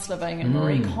tiny house living and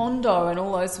Marie Kondo and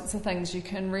all those sorts of things, you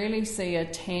can really see a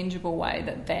tangible way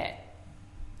that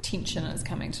tension is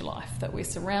coming to life, that we're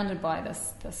surrounded by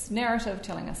this narrative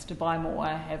telling us to buy more,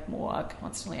 have more,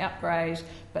 constantly upgrade,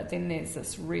 but then there's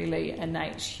this really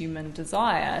innate human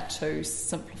desire to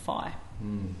simplify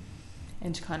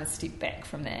and to kind of step back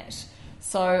from that.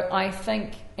 So I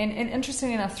think, and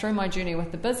interestingly enough, through my journey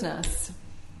with the business,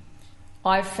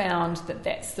 I've found that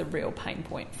that's the real pain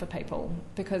point for people,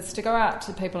 because to go out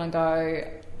to people and go,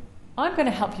 I'm going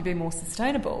to help you be more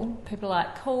sustainable, people are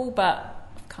like, cool,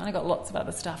 but I've kind of got lots of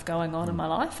other stuff going on in my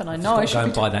life, and I know I should go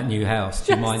and buy that new house.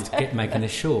 Do you mind making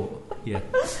this short? Yeah.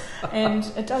 And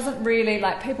it doesn't really,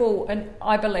 people, and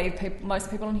I believe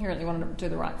most people inherently want to do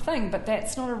the right thing, but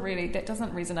that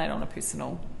doesn't resonate on a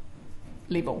personal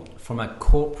level. From a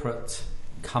corporate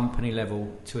company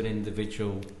level to an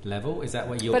individual level, is that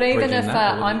what you're? But even if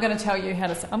I'm going to tell you how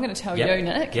to, I'm going to tell you,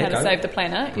 Nick, how to save the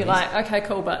planet. Please. You're like, okay,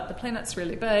 cool, but the planet's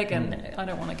really big, and I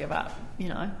don't want to give up,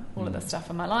 all of this stuff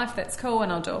in my life. That's cool,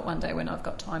 and I'll do it one day when I've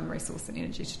got time, resource, and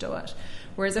energy to do it.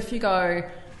 Whereas if you go,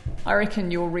 I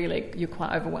reckon you're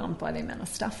quite overwhelmed by the amount of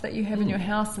stuff that you have in your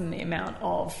house and the amount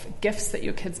of gifts that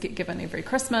your kids get given every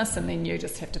Christmas, and then you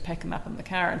just have to pack them up in the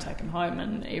car and take them home,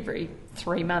 and every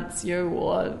 3 months you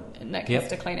or Nick has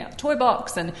to clean out the toy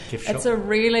box, and it's a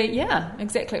really,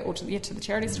 exactly, or to the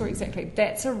charity store, exactly.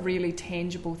 That's a really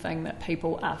tangible thing that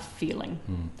people are feeling,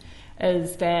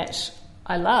 is that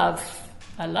I love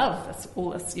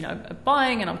all this,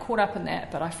 buying, and I'm caught up in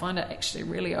that, but I find it actually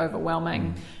really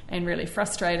overwhelming and really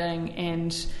frustrating,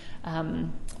 and I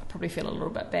probably feel a little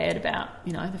bit bad about,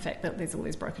 the fact that there's all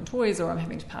these broken toys, or I'm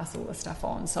having to pass all this stuff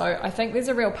on. So I think there's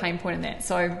a real pain point in that.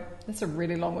 So that's a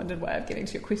really long-winded way of getting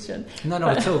to your question. No,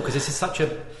 not at all, because this is such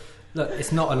a... Look,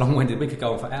 it's not a long-winded... We could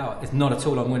go on for hours. It's not at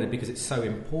all long-winded, because it's so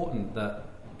important that,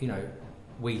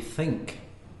 we think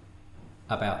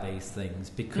about these things,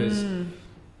 because...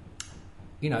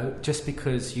 just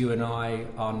because you and I,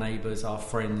 our neighbours, our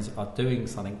friends are doing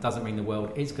something doesn't mean the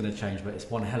world is going to change, but it's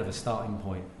one hell of a starting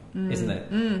point, isn't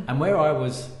it? And where I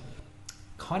was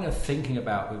kind of thinking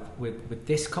about with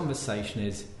this conversation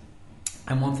is,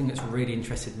 and one thing that's really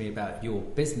interested me about your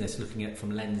business, looking at it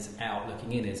from lens out,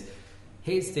 looking in, is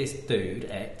here's this dude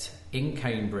in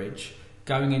Cambridge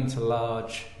going into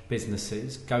large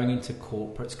businesses, going into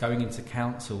corporates, going into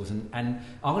councils, and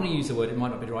I'm going to use the word, it might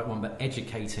not be the right one, but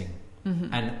educating.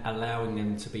 And allowing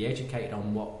them to be educated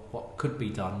on what could be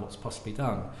done, what's possibly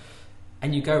done.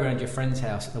 And you go around your friend's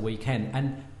house at the weekend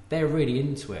and they're really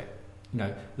into it.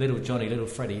 Little Johnny, little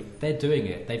Freddie, they're doing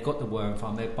it. They've got the worm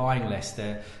farm, they're buying less,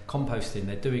 they're composting,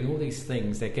 they're doing all these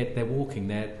things, they're walking,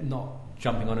 they're not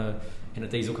jumping in a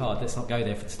diesel car. Let's not go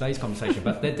there for today's conversation,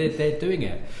 but they're doing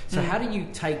it. So how do you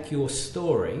take your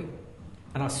story,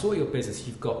 and I saw your business,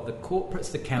 you've got the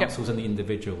corporates, the councils and the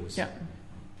individuals.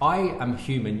 I am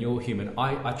human, you're human.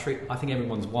 I think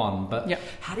everyone's one, but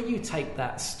how do you take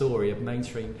that story of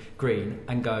mainstream green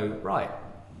and go, right,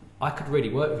 I could really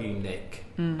work with you, Nick,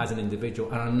 as an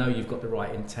individual, and I know you've got the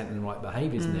right intent and the right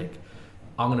behaviours, Nick.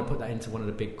 I'm going to put that into one of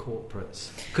the big corporates.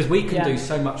 Because we can do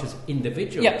so much as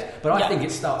individuals, but I think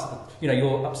it starts,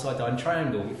 your upside down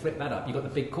triangle, you flip that up, you've got the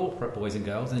big corporate boys and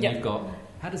girls, and you've got...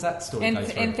 How does that story go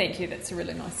through? And thank you. That's a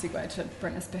really nice segue to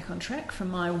bring us back on track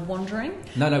from my wandering.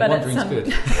 No, wandering's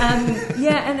good.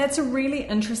 And that's a really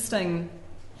interesting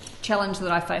challenge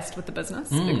that I faced with the business,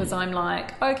 because I'm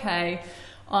like, okay,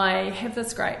 I have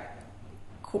this great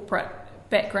corporate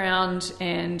background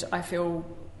and I feel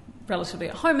relatively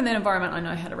at home in that environment. I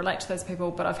know how to relate to those people,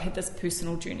 but I've had this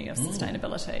personal journey of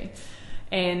sustainability.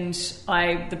 And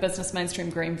the business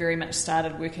Mainstream Green very much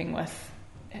started working with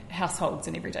households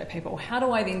and everyday people. How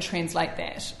do I then translate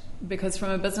that? Because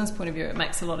from a business point of view, it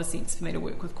makes a lot of sense for me to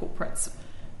work with corporates,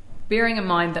 bearing in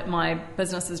mind that my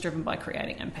business is driven by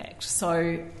creating impact.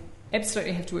 So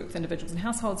absolutely have to work with individuals and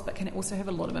households, but can also have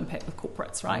a lot of impact with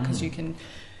corporates, right? Because you can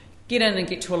get in and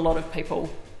get to a lot of people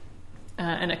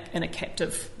in a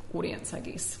captive audience, I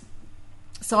guess.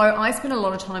 So I spend a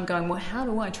lot of time going, well, how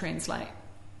do I translate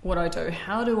what I do?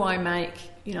 How do I make,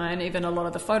 and even a lot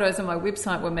of the photos on my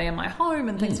website were me in my home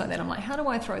and things like that. I'm like, how do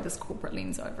I throw this corporate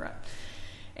lens over it?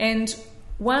 And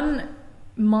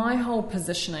my whole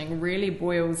positioning really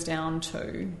boils down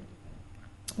to,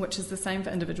 which is the same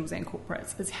for individuals and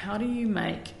corporates, is how do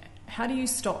you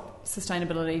stop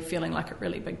sustainability feeling like a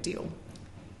really big deal?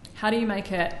 How do you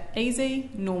make it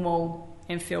easy, normal,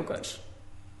 and feel good?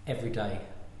 Every day,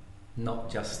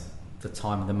 not just the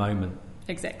time of the moment.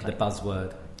 Exactly. The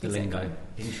buzzword, the lingo.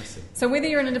 Interesting. So whether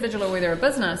you're an individual or whether a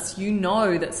business, you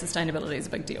know that sustainability is a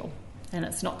big deal and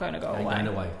it's not going to go away. Going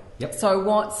away. Yep. So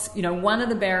what's, one of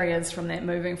the barriers from that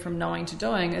moving from knowing to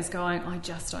doing is going, I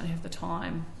just don't have the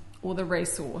time or the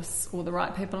resource or the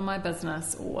right people in my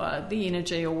business or the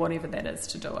energy or whatever that is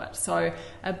to do it. So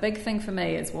a big thing for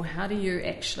me is, well, how do you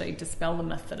actually dispel the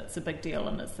myth that it's a big deal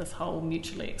and it's this whole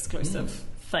mutually exclusive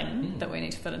thing that we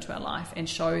need to fit into our life, and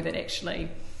show that actually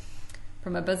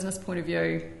from a business point of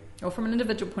view or from an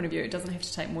individual point of view, it doesn't have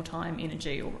to take more time,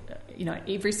 energy, or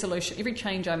every solution, every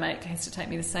change I make has to take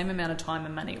me the same amount of time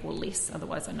and money or less,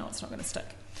 otherwise I know it's not going to stick.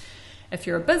 If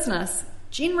you're a business,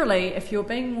 generally, if you're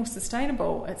being more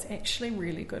sustainable, it's actually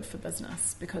really good for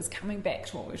business, because coming back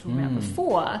to what we were talking about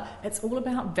before, it's all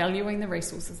about valuing the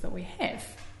resources that we have,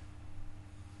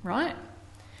 right?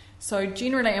 So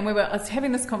generally, and I was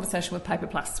having this conversation with Paper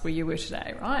Plus where you were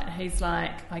today, right? He's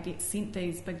like, I get sent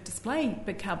these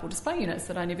big cardboard display units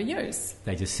that I never use.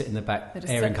 They just sit in the back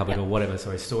airing cupboard or whatever,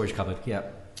 storage cupboard,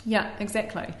 Yeah,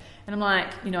 exactly. And I'm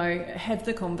like, have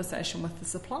the conversation with the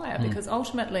supplier, because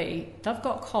ultimately they've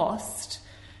got cost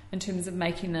in terms of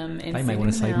making them and they may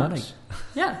want to save money.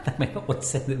 Yeah. They may not want to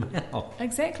send them out.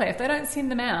 Exactly. If they don't send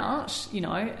them out,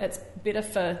 it's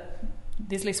better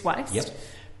there's less waste. Yep.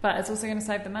 But it's also going to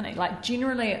save the money. Like,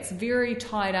 generally, it's very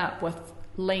tied up with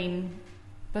lean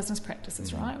business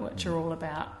practices, right? Which are all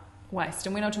about waste.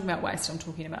 And when I'm talking about waste, I'm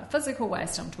talking about physical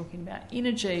waste, I'm talking about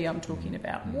energy, I'm talking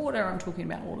about water, I'm talking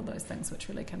about all of those things, which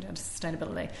really come down to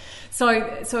sustainability. So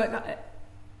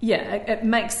it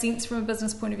makes sense from a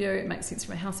business point of view, it makes sense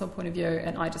from a household point of view,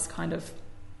 and I just kind of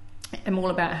am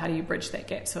all about how do you bridge that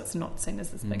gap so it's not seen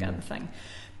as this big other thing.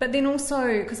 But then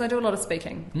also, because I do a lot of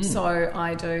speaking, so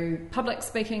I do public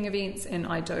speaking events and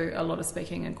I do a lot of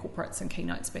speaking in corporates and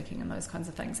keynote speaking and those kinds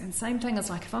of things. And same thing is,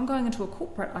 like, if I'm going into a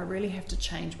corporate, I really have to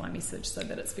change my message so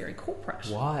that it's very corporate.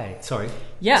 Why? Sorry.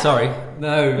 Yeah. Sorry.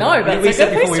 No, but it's a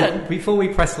good question. Before we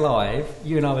press live,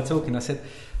 you and I were talking, I said,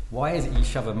 why is it you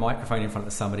shove a microphone in front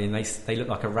of somebody and they look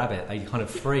like a rabbit? They kind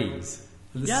of freeze.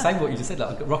 The same what you just said,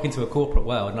 like, I rock into a corporate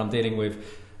world and I'm dealing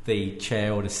with the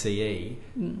chair or the CE.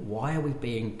 Why are we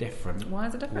being different? Why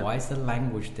is it different? Why is the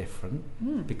language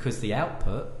different? Because the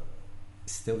output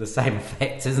is still the same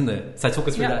effect, isn't it? So talk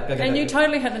us through that. And you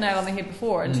totally hit the nail on the head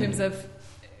before in terms of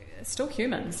it's still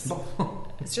humans.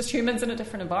 It's just humans in a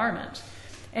different environment.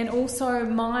 And also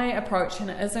my approach,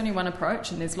 and it is only one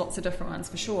approach, and there's lots of different ones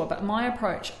for sure, but my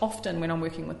approach often when I'm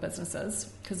working with businesses,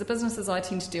 because the businesses I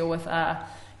tend to deal with are,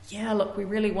 look, we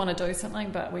really want to do something,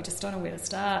 but we just don't know where to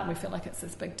start, and we feel like it's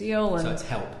this big deal. And so it's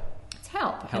help. It's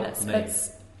help. And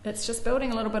it's just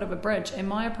building a little bit of a bridge. And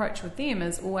my approach with them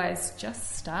is always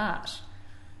just start.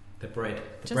 The bread.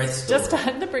 Just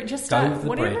start the bread. Just start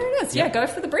whatever it is. Yeah, go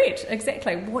for the bread.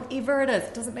 Exactly. Whatever it is.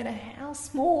 It doesn't matter how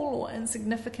small or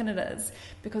insignificant it is.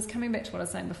 Because coming back to what I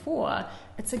was saying before,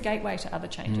 it's a gateway to other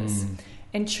changes.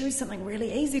 And choose something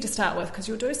really easy to start with, because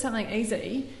you'll do something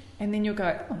easy and then you'll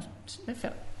go, oh,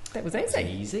 that was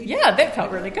easy. Yeah, that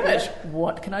felt really good.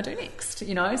 What can I do next?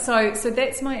 So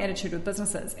that's my attitude with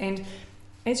businesses. And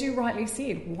as you rightly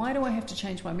said, why do I have to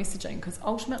change my messaging? Because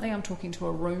ultimately I'm talking to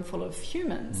a room full of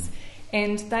humans,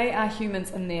 and they are humans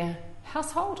in their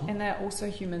household and they're also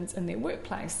humans in their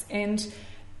workplace. And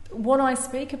what I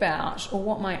speak about, or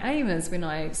what my aim is when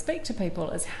I speak to people,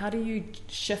 is how do you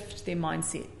shift their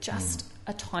mindset just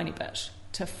a tiny bit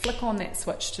to flick on that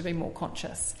switch to be more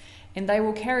conscious. And they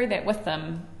will carry that with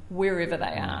them wherever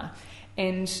they are.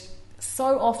 And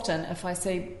so often, if I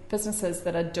see businesses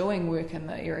that are doing work in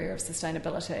the area of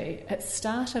sustainability, it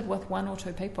started with one or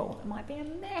two people. It might be a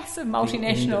massive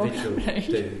multinational company.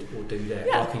 Dude will do that.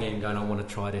 Walking in going, I want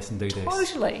to try this and do this.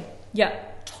 Totally. Yeah,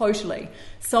 totally.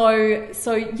 So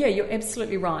you're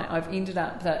absolutely right. I've ended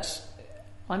up that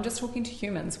I'm just talking to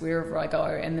humans wherever I go,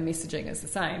 and the messaging is the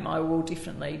same. I will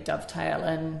definitely dovetail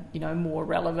in, more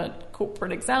relevant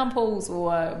corporate examples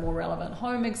or more relevant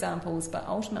home examples, but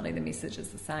ultimately the message is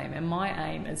the same. And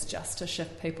my aim is just to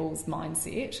shift people's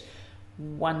mindset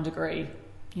 1 degree,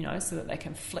 so that they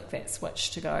can flick that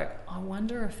switch to go, I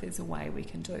wonder if there's a way we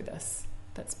can do this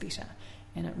that's better.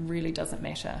 and it really doesn't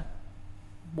matter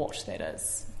what that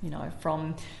is,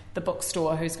 from the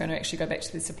bookstore who's going to actually go back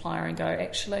to the supplier and go,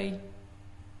 actually,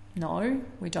 no,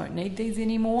 we don't need these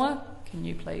anymore. Can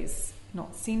you please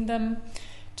not send them?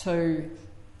 To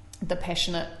the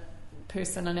passionate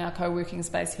person in our co-working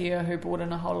space here who brought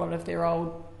in a whole lot of their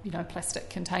old, plastic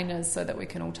containers so that we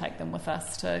can all take them with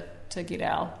us to get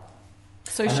our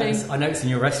sushi. I noticed in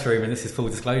your restroom, and this is full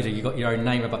disclosure, you got your own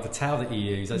name above the towel that you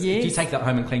use. Yes. Do you take that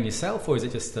home and clean yourself, or is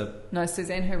it just a... No,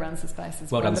 Suzanne, who runs the space,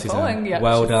 is well wonderful. Done, Suzanne. And,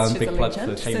 well done. Big plug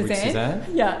for Cambridge, Suzanne.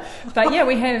 Yeah. But yeah,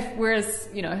 we have, whereas,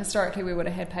 historically we would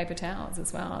have had paper towels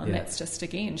as well. And that's just,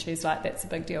 again, she's like, that's a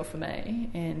big deal for me.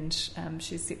 And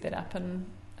she's set that up, and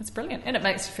it's brilliant. And it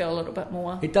makes you feel a little bit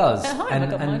more... It does. At home. I've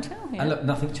got my own towel here. And look,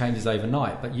 nothing changes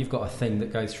overnight, but you've got a thing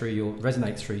that goes through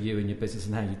resonates through you and your business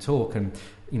and how you talk. And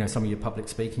some of your public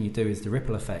speaking you do is the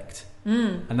ripple effect.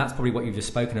 And that's probably what you've just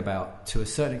spoken about to a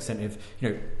certain extent. If,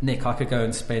 Nick, I could go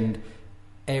and spend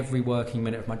every working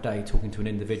minute of my day talking to an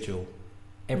individual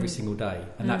every single day,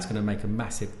 and that's going to make a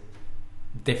massive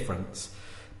difference.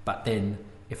 But then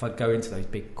if I go into those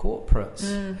big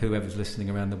corporates, whoever's listening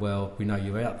around the world, we know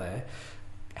you're out there,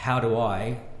 how do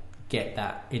I get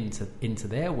that into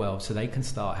their world so they can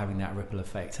start having that ripple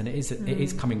effect? And it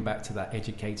is coming back to that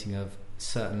educating of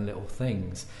certain little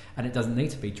things, and it doesn't need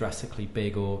to be drastically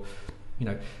big, or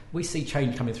we see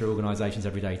change coming through organisations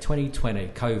every day. 2020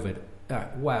 COVID,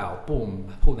 wow,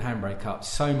 boom, pull the handbrake up.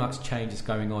 So much change is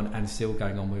going on and still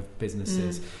going on with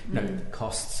businesses,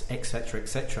 costs,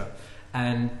 etc.,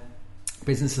 and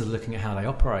businesses are looking at how they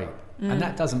operate. And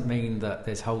that doesn't mean that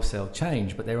there's wholesale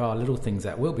change, but there are little things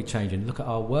that will be changing. Look at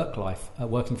our work life,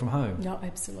 working from home. Yeah,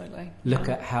 absolutely. Look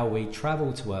at how we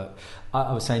travel to work.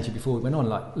 I was saying to you before we went on,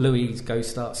 like Louis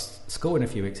starts school in a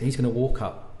few weeks. He's going to walk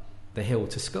up the hill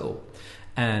to school.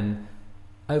 And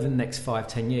over the next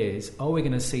 5-10 years, are we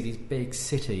going to see these big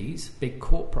cities, big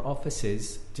corporate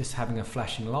offices just having a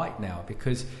flashing light now?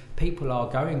 Because people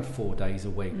are going 4 days a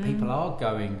week. People are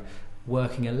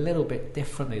working a little bit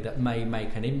differently that may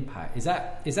make an impact. Is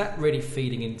that really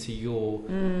feeding into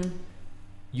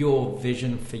your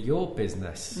vision for your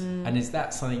business? And is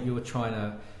that something you're trying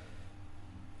to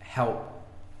help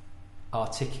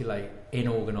articulate in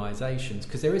organisations?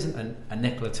 Because there isn't a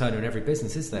Nicola Turner in every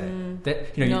business, is there?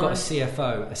 That you've got a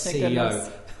CFO, a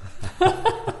CEO.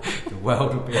 The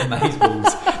world would be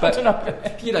amazeballs.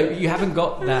 But you haven't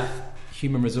got that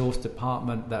human resource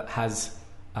department that has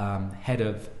head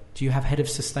of. Do you have head of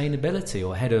sustainability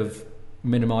or head of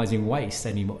minimising waste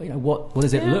anymore? What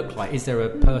does it look like? Is there a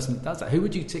person that does that? Who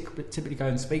would you typically go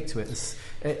and speak to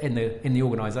in the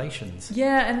organisations?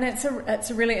 Yeah, and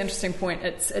it's a really interesting point.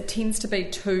 It tends to be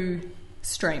two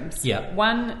streams. Yeah.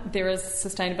 One, there is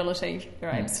sustainability. There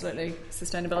are absolutely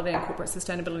sustainability and corporate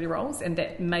sustainability roles, and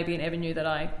that may be an avenue that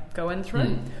I go in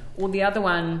through. Or the other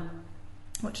one,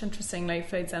 which interestingly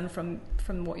feeds in from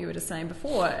what you were just saying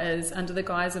before, is under the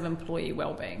guise of employee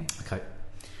wellbeing. Okay.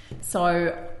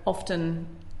 So often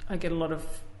I get a lot of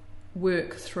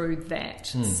work through that.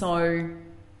 So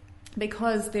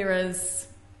because there is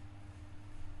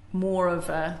more of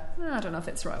I don't know if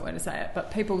that's the right way to say it,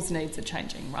 but people's needs are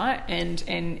changing, right? And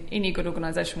any good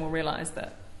organisation will realise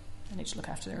that they need to look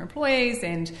after their employees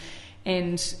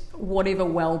and whatever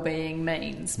wellbeing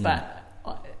means. But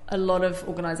a lot of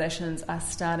organisations are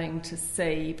starting to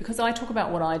see, because I talk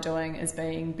about what I'm doing as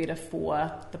being better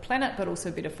for the planet, but also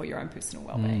better for your own personal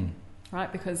well-being, right?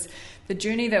 Because the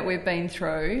journey that we've been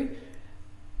through,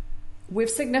 we've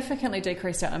significantly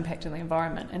decreased our impact on the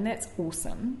environment, and that's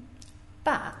awesome.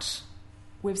 But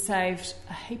we've saved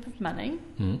a heap of money,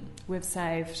 we've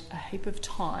saved a heap of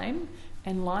time,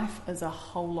 and life is a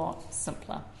whole lot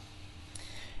simpler.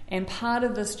 And part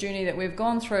of this journey that we've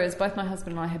gone through is both my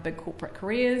husband and I had big corporate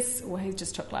careers. Well, he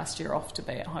just took last year off to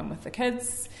be at home with the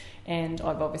kids. And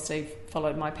I've obviously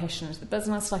followed my passion into the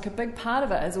business. Like, a big part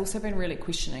of it has also been really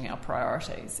questioning our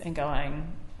priorities and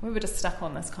going, we were just stuck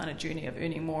on this kind of journey of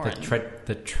earning more.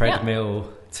 The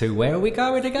treadmill to where are we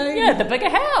going again? Yeah, the bigger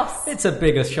house. It's a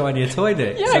bigger, shinier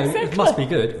toilet. Yeah, so exactly. It must be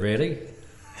good, really.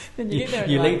 Then you get there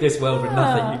you leave this world with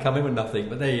nothing, you come in with nothing,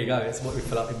 but there you go, it's what we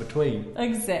fill up in between.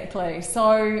 Exactly.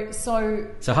 So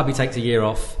hubby takes a year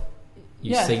off,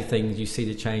 you see things, you see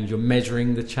the change, you're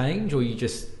measuring the change, or you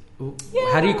just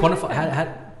how do you quantify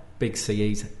how big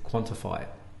CEs quantify it,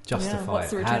 justify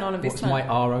what's the return on investment? What's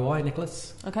my ROI,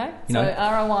 Nicholas? Okay,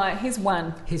 ROI, here's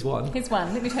one.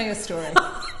 Let me tell you a story.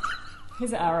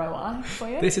 Here's an ROI for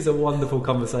you. This is a wonderful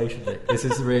conversation, Nick. This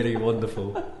is really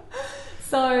wonderful.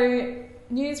 So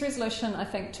New Year's resolution, I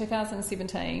think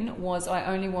 2017, was I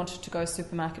only wanted to go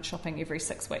supermarket shopping every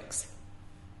 6 weeks.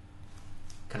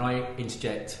 Can I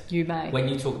interject? You may. When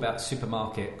you talk about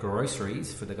supermarket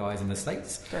groceries for the guys in the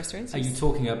States, Groceries, are you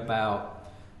talking about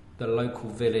the local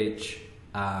village?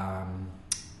 I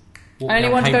only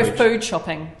want to go food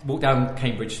shopping. Walk down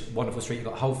Cambridge, wonderful street. You've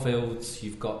got Whole Foods,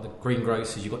 you've got the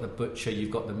greengrocers, you've got the butcher,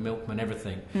 you've got the milkman,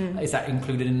 everything. Is that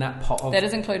included in that pot of... That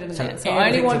is included in that. So I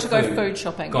only want to go food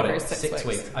shopping every 6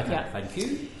 weeks. Okay, yeah. Thank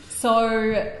you.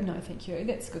 So, no, thank you.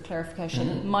 That's a good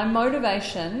clarification. My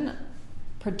motivation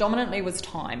predominantly was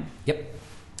time. Yep.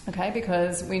 Okay,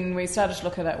 because when we started to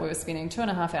look at it, we were spending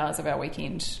 2.5 hours of our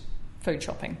weekend food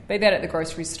shopping. Be that at the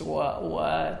grocery store or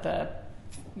the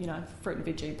fruit and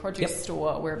veggie produce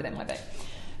store, or wherever that might be.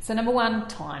 So number one,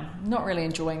 time. Not really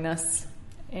enjoying this.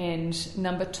 And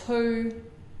number two,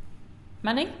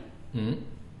 money. We're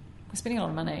spending a lot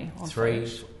of money on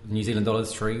food. New Zealand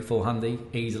dollars,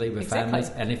 400 easily with families.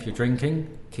 And if you're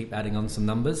drinking, keep adding on some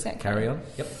numbers. Exactly. Carry on.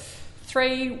 Yep.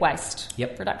 3, waste.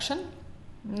 Yep. Reduction.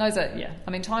 Those are,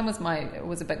 I mean, time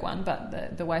was a big one,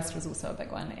 but the waste was also a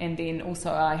big one. And then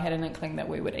also I had an inkling that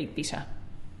we would eat better.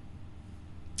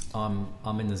 I'm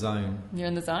in the zone. You're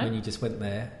in the zone? When you just went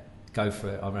there, go for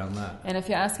it around that. And if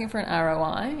you're asking for an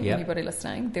ROI, anybody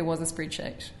listening, there was a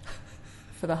spreadsheet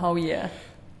for the whole year.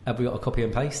 Have we got a copy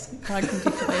and paste? I can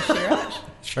definitely share it.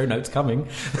 Show notes coming.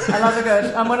 I love it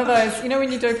good. I'm one of those,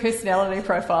 when you do personality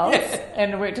profiles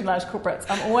and worked in large corporates,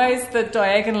 I'm always the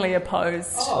diagonally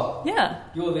opposed. Oh. Yeah.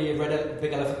 You're the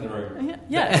big elephant in the room.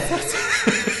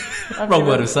 Yeah. Wrong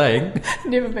word of saying.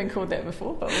 Never been called that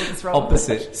before, but we'll just roll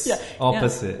Opposites.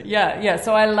 Opposite. Yeah.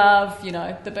 So I love,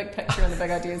 the big picture and the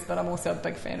big ideas, but I'm also a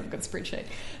big fan of a good spreadsheet.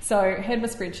 So had my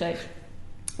spreadsheet.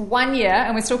 1 year,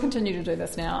 and we still continue to do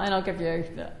this now, and I'll give you,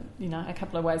 a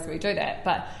couple of ways that we do that.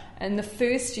 But in the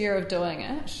first year of doing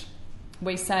it,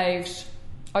 we saved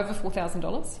over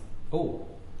 $4,000. Oh.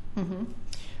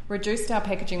 Reduced our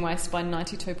packaging waste by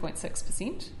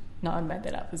 92.6%. No, I made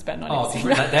that up. It was about 90%. Oh, I've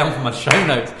written that down for my show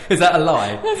notes. Is that a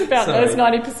lie? It was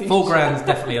 90%. $4,000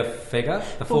 definitely a figure.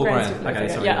 The $4,000. Okay,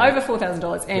 sorry. Yeah, over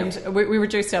 $4,000, and we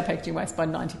reduced our packaging waste by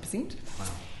 90%. Wow.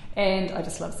 And I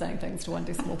just love saying things to one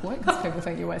decimal point because people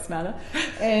think you're way smarter.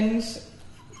 And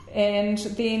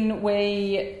then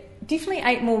we definitely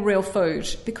ate more real food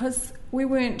because we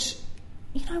weren't,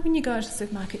 when you go to the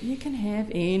supermarket, you can have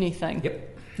anything.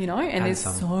 Yep. And there's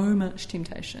so much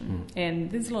temptation. And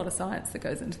there's a lot of science that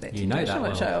goes into that temptation,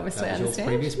 which I obviously understand.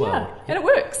 Your previous world. Yeah, and it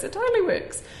works. It totally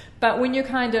works. But when you've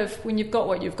got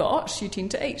what you've got, you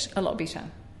tend to eat a lot better.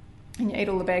 And you eat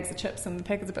all the bags of chips and the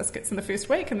packets of biscuits in the first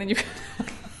week, and then you've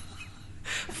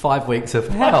 5 weeks of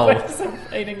hell.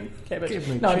 Eating cabbage.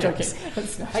 No, I'm joking.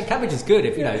 Hey, cabbage is good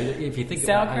if you think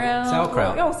sauerkraut.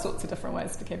 Sauerkraut. All sorts of different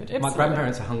ways to cabbage. Absolutely. My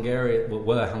grandparents are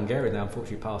were Hungarian. They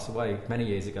unfortunately passed away many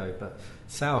years ago. But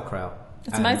sauerkraut.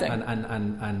 It's amazing.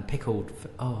 And pickled.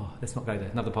 Let's not go there.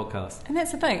 Another podcast. And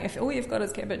that's the thing. If all you've got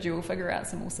is cabbage, you will figure out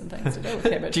some awesome things to do with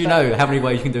cabbage. Do you know how many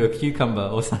ways you can do a cucumber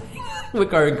or something? We're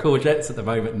growing courgettes at the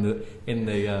moment on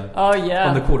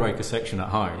the quarter acre section at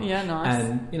home. Yeah, nice.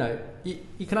 And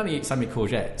you can only eat so many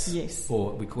courgettes. Yes.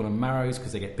 Or we call them marrows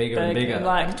because they get bigger and bigger. In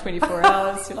like 24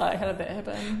 hours. You're like, how did that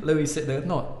happen? Louis said,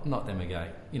 not them again.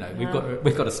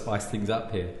 We've got to spice things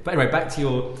up here. But anyway, back to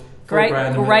your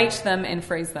grate them and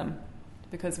freeze them,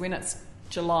 because when it's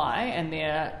July and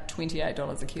they're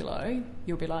 $28 a kilo,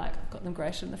 you'll be like, I've got them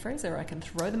grated in the freezer. I can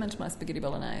throw them into my spaghetti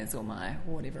bolognese or my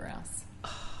whatever else.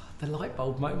 The light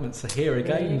bulb moments are here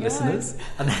again, listeners,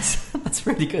 and that's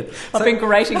really good. I've been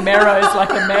grating marrows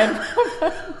like a man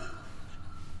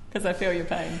because I feel your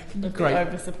pain. Great.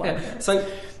 Oversupply. Yeah.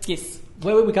 So yes,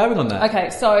 where were we going on that? Okay,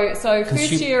 so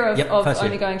first year of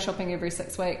only going shopping every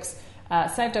 6 weeks,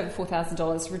 saved over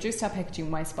 $4,000, reduced our packaging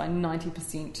waste by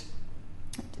 90%.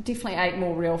 Definitely ate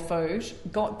more real food.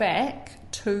 Got back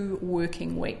 2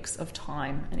 working weeks of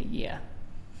time in a year.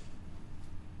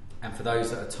 And for those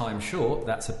that are time short,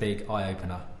 that's a big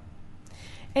eye-opener.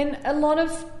 And a lot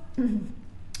of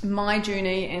my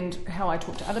journey and how I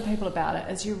talk to other people about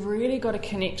it is you've really got to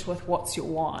connect with what's your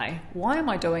why. Why am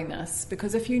I doing this?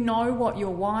 Because if you know what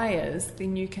your why is,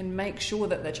 then you can make sure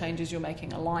that the changes you're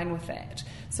making align with that.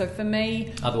 So for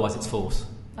me... Otherwise it's force.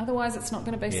 Otherwise it's not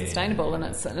going to be sustainable, and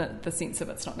it's the sense of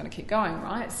it's not going to keep going,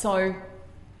 right? So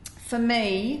for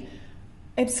me,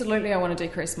 absolutely I want to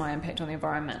decrease my impact on the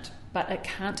environment, but it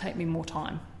can't take me more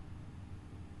time.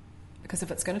 Because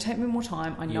if it's going to take me more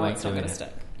time, I know it's not going to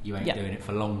stick. You ain't doing it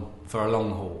for a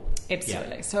long haul.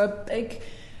 Absolutely. Yeah. So a big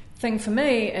thing for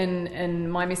me in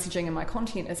my messaging and my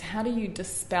content is how do you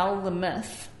dispel the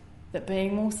myth that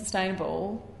being more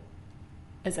sustainable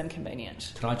is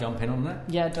inconvenient? Can I jump in on that?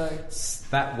 Yeah, do.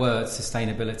 That word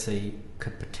sustainability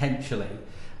could potentially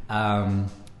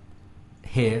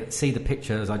see the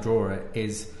picture as I draw it,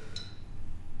 is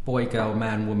boy, girl,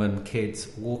 man, woman, kids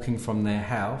walking from their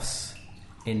house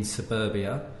in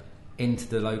suburbia into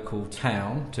the local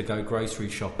town to go grocery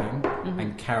shopping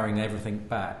and carrying everything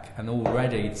back. And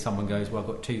already someone goes, well, I've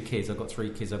got 2 kids, I've got 3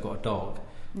 kids, I've got a dog.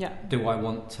 Yeah. Do I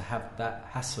want to have that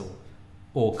hassle?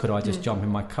 Or could I just jump in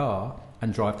my car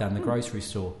and drive down the grocery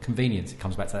store? Convenience, it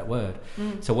comes back to that word.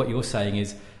 So what you're saying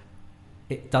is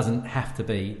it doesn't have to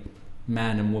be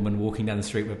man and woman walking down the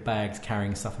street with bags,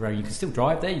 carrying stuff around. You can still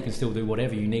drive there, you can still do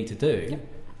whatever you need to do. Yep.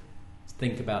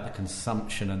 Think about the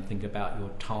consumption and think about your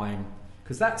time.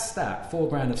 Because that stat,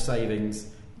 $4,000 of savings,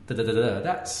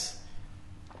 that's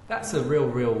a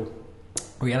real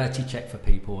reality check for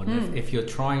people. And if you're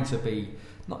trying to be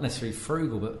not necessarily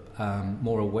frugal, but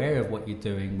more aware of what you're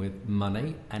doing with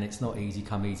money, and it's not easy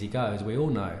come, easy go, as we all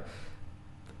know,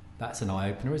 that's an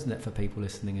eye-opener, isn't it, for people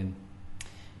listening in?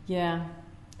 Yeah,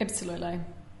 absolutely.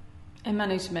 And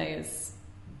money to me is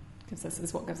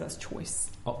what gives us choice.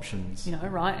 Options. You know,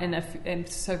 right? And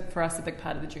so for us, a big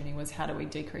part of the journey was how do we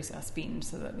decrease our spend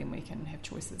so that then we can have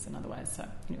choices in other ways. So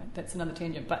anyway, that's another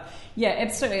tangent. But yeah,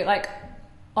 absolutely. Like,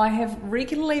 I have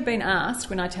regularly been asked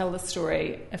when I tell this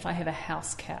story if I have a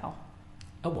house cow.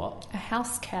 A what? A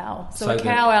house cow. So a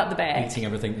cow out the back. Eating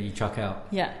everything that you chuck out.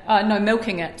 Yeah. No,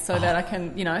 milking it so that I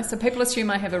can, so people assume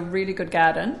I have a really good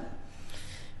garden.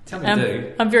 Tell me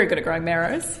do. I'm very good at growing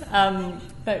marrows.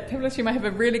 But people assume I have a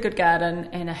really good garden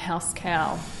and a house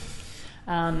cow.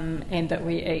 And that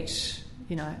we eat,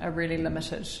 a really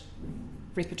limited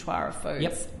repertoire of foods.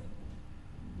 Yep.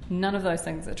 None of those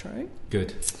things are true.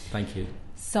 Good. Thank you.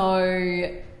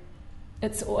 So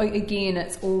it's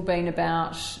all been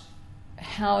about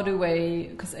how do we,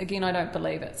 because again, I don't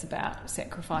believe it's about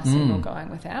sacrificing or going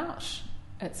without.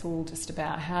 It's all just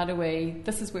about how do we,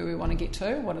 this is where we want to get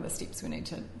to, what are the steps we need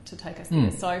to take us there.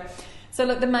 So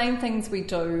look, the main things we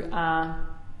do are,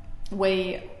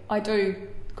 I do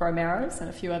grow marrows and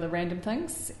a few other random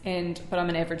things, but I'm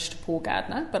an average to poor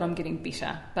gardener, but I'm getting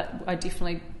better. But I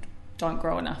definitely don't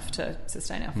grow enough to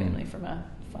sustain our family from a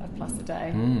 5+ a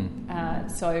day.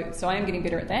 So I am getting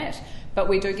better at that. But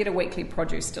we do get a weekly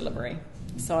produce delivery.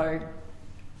 So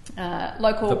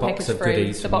local packaged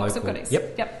foods, the box of goodies.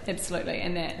 Yep, absolutely.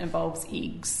 And that involves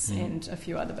eggs and a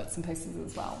few other bits and pieces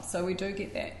as well. So we do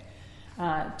get that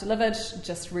delivered,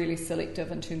 just really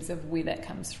selective in terms of where that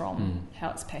comes from,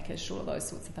 how it's packaged, all of those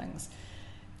sorts of things.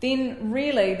 Then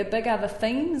really the big other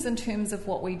things in terms of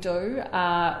what we do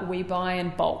are we buy in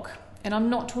bulk. And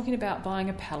I'm not talking about buying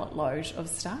a pallet load of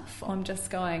stuff. I'm just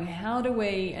going, how do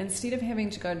we, instead of having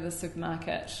to go to the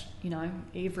supermarket,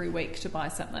 every week to buy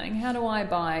something, how do I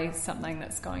buy something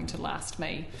that's going to last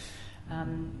me,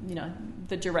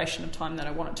 the duration of time that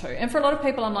I want it to? And for a lot of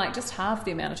people, I'm like, just halve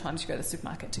the amount of times you go to the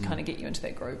supermarket to kind of get you into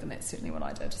that groove. And that's certainly what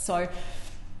I did. So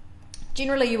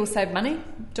generally, you will save money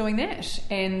doing that,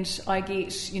 and I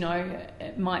get,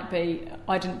 it might be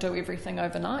I didn't do everything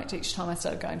overnight. Each time I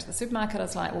started going to the supermarket, I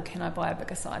was like, well, can I buy a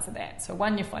bigger size of that? So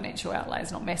one, your financial outlay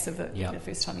is not massive the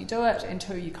first time you do it, and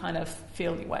 2, you kind of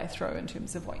feel your way through in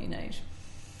terms of what you need.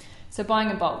 So buying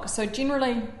in bulk. So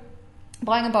generally,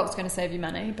 buying in bulk is going to save you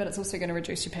money, but it's also going to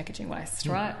reduce your packaging waste,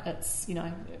 right? It's,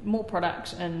 more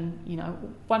product in,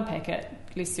 one packet,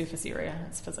 less surface area.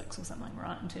 It's physics or something,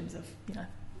 right, in terms of,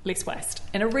 less waste.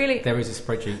 And there is a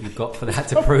spreadsheet you've got for that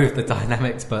to prove the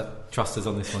dynamics, but trust us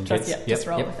on this one, kids. Just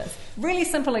roll with this. Really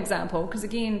simple example, because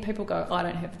again, people go, I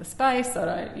don't have the space.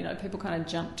 I don't, people kind of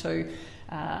jump to,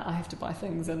 I have to buy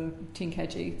things in 10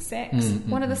 kg sacks.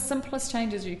 One of the simplest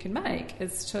changes you can make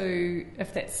is to,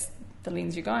 if that's the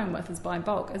lens you're going with, is buy in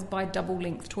bulk, is buy double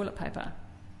length toilet paper.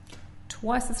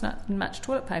 Twice as much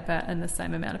toilet paper in the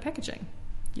same amount of packaging.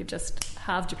 You've just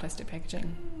halved your plastic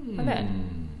packaging like that,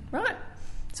 right?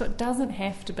 So it doesn't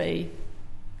have to be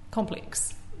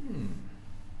complex.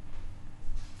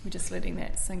 We're just letting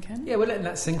that sink in. Yeah, we're letting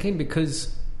that sink in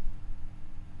because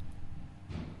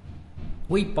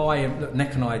we buy. Look,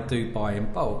 Nick and I do buy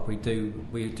in bulk. We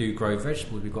do grow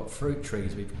vegetables. We've got fruit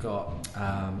trees. We've got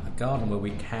a garden where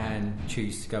we can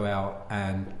choose to go out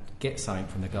and get something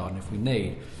from the garden if we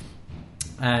need.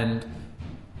 And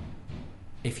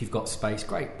if you've got space,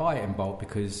 great, buy it in bulk,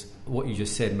 because what you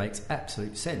just said makes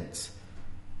absolute sense.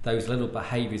 Those little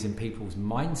behaviours in people's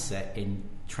mindset in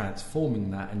transforming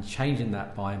that and changing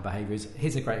that buying behaviours.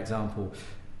 Here's a great example.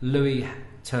 Louis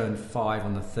turned 5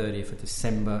 on the 30th of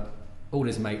December. All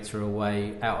his mates are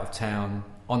away, out of town,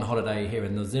 on holiday here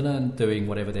in New Zealand, doing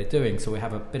whatever they're doing. So we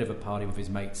have a bit of a party with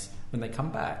his mates when they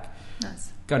come back.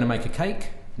 Nice. Going to make a cake.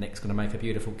 Nick's going to make a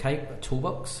beautiful cake, a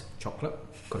toolbox, chocolate.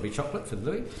 Got to be chocolate for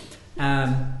Louis.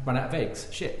 Run out of eggs.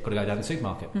 Shit, got to go down to the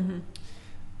supermarket.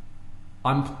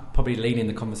 I'm probably leaning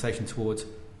the conversation towards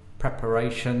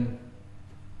preparation,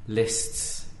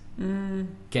 lists,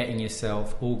 getting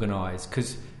yourself organised.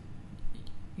 Because,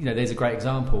 you know, there's a great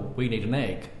example. We need an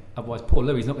egg. Otherwise, poor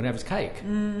Louie's not going to have his cake.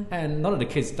 And none of the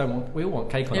kids don't want... We all want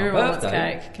cake on Everyone our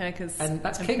birthday. wants cake. Cake is and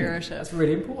that's king. imperative. That's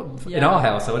really important. In our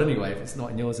household, anyway. If it's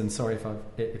not in yours, and sorry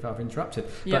if I've interrupted.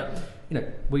 But, you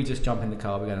know, we just jump in the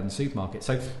car, we go down the supermarket.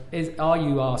 So are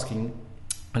you asking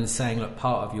and saying, look,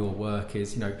 part of your work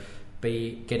is, you know,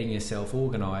 be getting yourself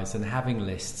organised and having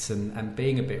lists and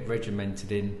being a bit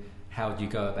regimented in how you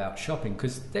go about shopping?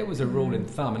 Because there was a rule in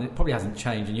thumb, and it probably hasn't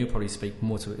changed, and you'll probably speak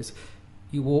more to it, is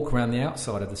you walk around the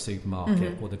outside of the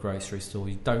supermarket or the grocery store.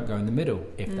 You don't go in the middle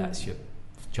if that's your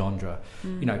genre.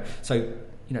 You know, so, you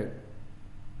know,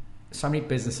 so many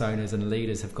business owners and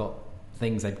leaders have got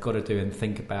things they've got to do and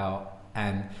think about.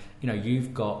 And, you know,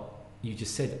 you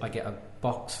just said, I get a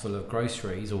box full of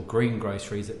groceries or green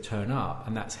groceries that turn up,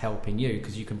 and that's helping you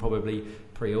because you can probably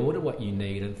pre-order what you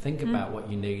need and think about what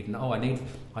you need. And, I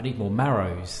need more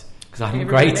marrows because I haven't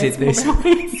grated this.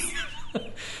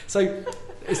 So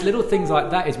it's little things like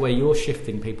that is where you're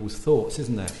shifting people's thoughts,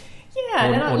 isn't it?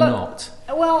 Yeah. Or not.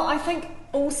 Well, I think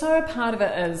also a part of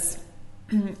it is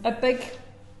a big...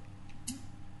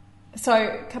 So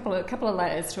a couple of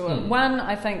layers to it. One,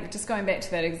 I think, just going back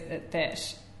to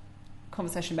that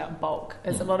conversation about bulk,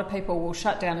 is a lot of people will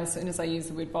shut down as soon as I use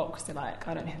the word bulk because they're like,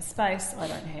 I don't have space, I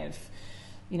don't have,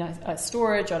 you know,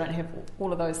 storage, I don't have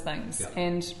all of those things. Yeah.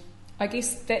 And I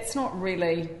guess that's not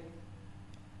really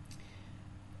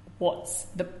what's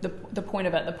the point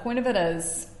of it. The point of it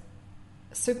is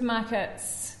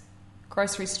supermarkets,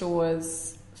 grocery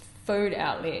stores, food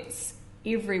outlets,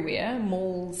 everywhere,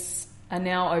 malls are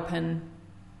now open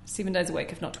 7 days a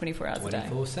week, if not 24 hours a day.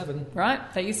 24/7. Right?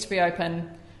 They used to be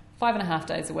open 5.5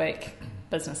 days a week,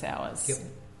 business hours. Yep.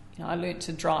 You know, I learnt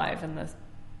to drive in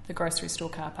the grocery store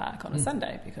car park on a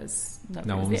Sunday because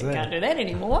no one was there. Can't do that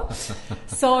anymore.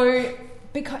 So,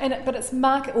 but it's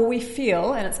we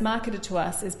feel, and it's marketed to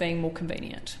us as being more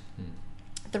convenient.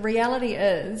 The reality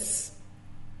is,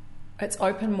 it's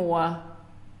open more,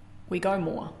 we go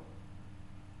more.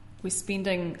 We're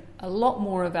spending a lot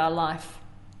more of our life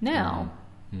now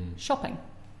shopping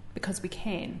because we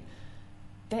can.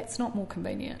 That's not more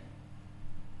convenient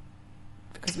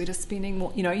because we're just spending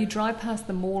more. You know, you drive past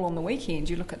the mall on the weekend,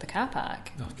 you look at the car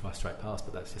park. I drive straight past,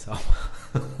 but that's just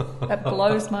It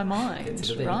blows my mind,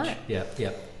 right? Yeah.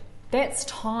 That's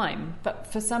time, but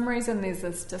for some reason there's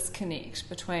this disconnect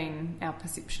between our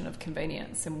perception of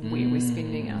convenience and where we're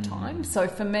spending our time. So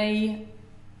for me,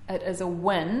 it is a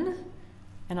win,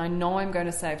 and I know I'm going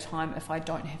to save time if I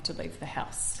don't have to leave the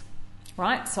house,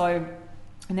 right? So,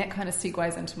 and that kind of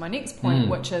segues into my next point,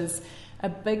 which is a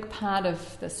big part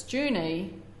of this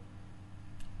journey.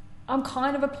 I'm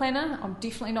kind of a planner. I'm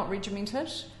definitely not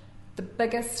regimented. The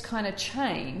biggest kind of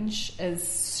change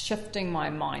is shifting my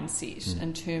mindset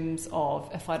in terms of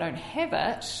if I don't have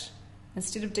it,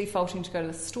 instead of defaulting to go to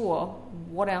the store,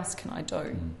 what else can I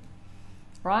do?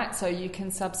 Right? So you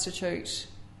can substitute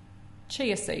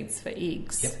chia seeds for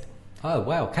eggs. Yep. Oh,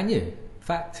 wow. Can you?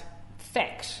 Fact.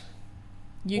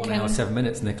 You 1 can... hour, 7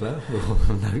 minutes, Nicola.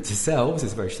 We'll note to selves.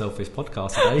 It's a very selfish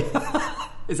podcast today.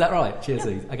 Is that right? Chia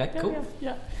seeds. Okay, cool.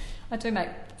 Yeah. I do make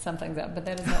some things up, but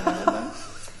that is not one of them.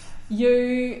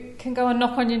 You can go and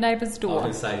knock on your neighbour's door. I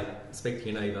was going to say, speak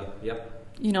to your neighbour. Yep.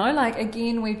 You know, like,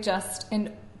 again,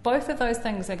 and both of those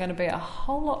things are going to be a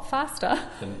whole lot faster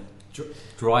than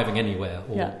driving anywhere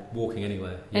or walking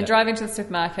anywhere. And driving to the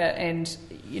supermarket, and,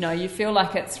 you know, you feel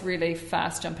like it's really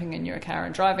fast jumping in your car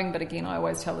and driving, but again, I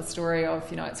always tell the story of,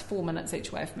 you know, it's 4 minutes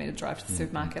each way for me to drive to the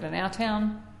supermarket in our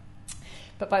town.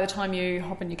 But by the time you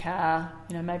hop in your car,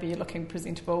 you know, maybe you're looking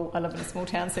presentable. I live in a small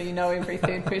town, so you know every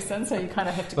third person, so you kind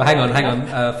of have to... Well, hang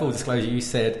on. Full disclosure, you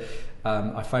said,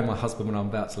 I phoned my husband when I'm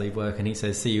about to leave work, and he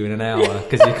says, see you in an hour,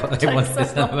 because he wants to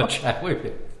have a chat with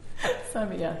you.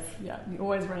 So, yes, yeah. You're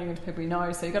always running into people you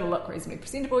know, so you've got to look reasonably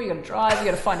presentable, you've got to drive, you've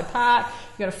got to find a park,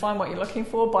 you've got to find what you're looking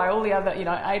for, buy all the other, 8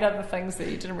 other things that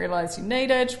you didn't realise you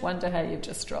needed, wonder how you've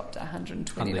just dropped $120,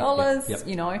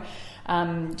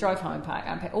 drive home, park,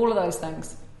 unpack, all of those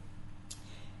things.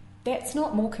 That's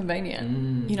not more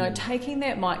convenient. Taking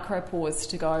that micro pause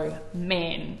to go,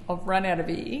 man, I've run out of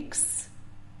eggs,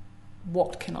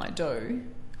 what can I do?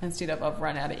 Instead of I've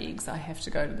run out of eggs, I have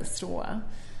to go to the store.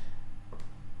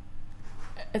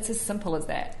 It's as simple as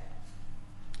that.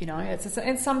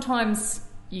 And sometimes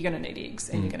you're going to need eggs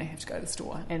and you're going to have to go to the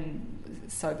store, and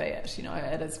so be it.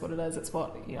 It is what it is. It's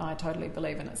what I totally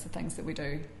believe in. It's the things that we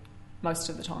do most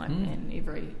of the time, and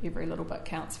every little bit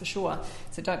counts for sure.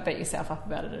 So don't beat yourself up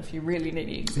about it if you really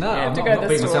need to. No, I'm not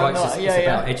beating myself up. It's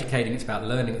about educating, it's about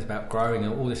learning, it's about growing,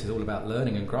 and all this is all about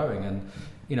learning and growing. And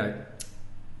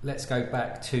let's go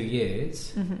back 2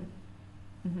 years.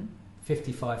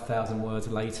 55,000 words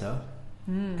later,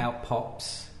 out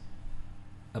pops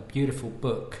a beautiful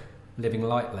book, Living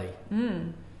Lightly.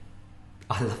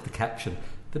 I love the caption,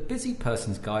 The Busy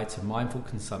Person's Guide to Mindful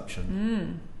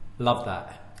Consumption. Love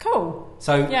that. Cool.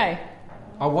 So yay.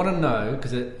 I want to know,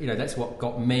 because that's what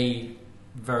got me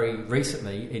very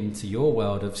recently into your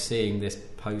world of seeing this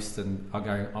post, and I'm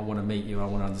going, I want to meet you, I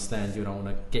want to understand you, and I want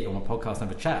to get you on my podcast and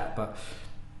have a chat. But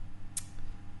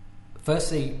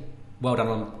firstly, well done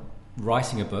on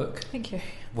writing a book. Thank you.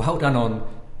 Well done on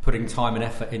putting time and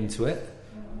effort into it.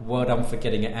 Well done for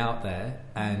getting it out there,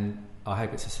 and I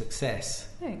hope it's a success.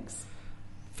 Thanks.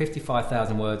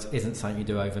 55,000 words isn't something you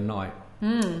do overnight.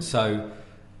 So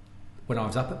when I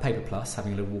was up at Paper Plus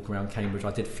having a little walk around Cambridge,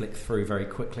 I did flick through very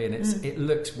quickly, and it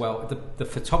looks, well, the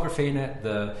photography in it,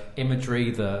 the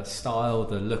imagery, the style,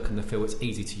 the look and the feel, it's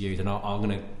easy to use, and I'm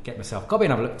going to get myself, got to be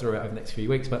and have a look through it over the next few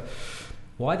weeks. But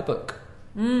why the book?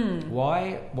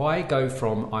 Why go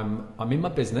from I'm in my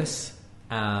business,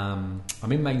 I'm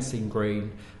in Mainstream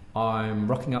Green, I'm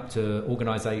rocking up to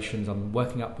organisations, I'm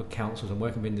working up with councils, I'm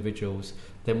working with individuals,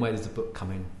 then where does the book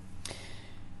come in?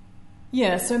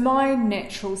 Yeah, so my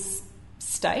natural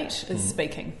state is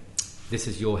speaking. This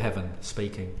is your heaven,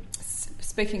 speaking.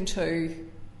 Speaking to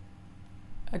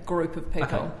a group of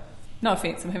people. Okay. No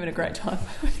offence, I'm having a great time.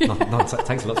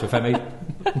 Thanks a lot to offend me.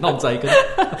 None taken.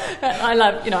 I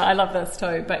love this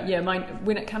too. But yeah,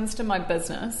 when it comes to my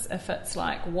business, if it's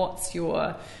like, what's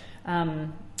your,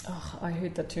 I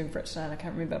heard the term for it today and I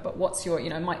can't remember, but what's your,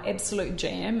 my absolute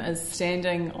jam is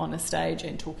standing on a stage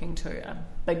and talking to a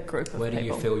big group of people. Where do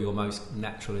you feel your most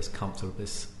naturalist,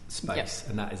 comfortablest space? Yep.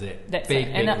 And that is it. That's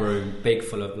big room, big,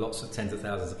 full of lots of tens of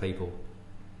thousands of people.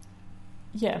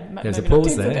 Yeah, there's a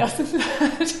pause there. Tens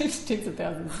of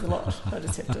thousands is a lot. I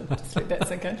just have to let that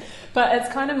sink in. But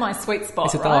it's kind of my sweet spot.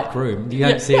 It's a dark room. You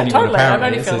don't see anyone totally.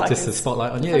 apparently. It's just a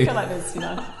spotlight on you. I feel like there's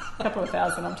a couple of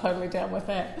thousand. I'm totally down with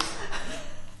that.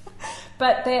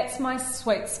 But that's my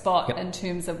sweet spot in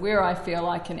terms of where I feel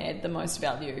I can add the most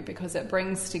value, because it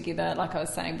brings together, like I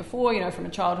was saying before, from a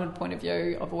childhood point of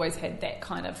view, I've always had that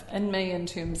kind of in me in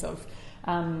terms of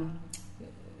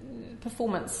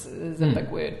performance is a big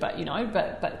word, but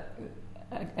but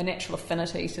a natural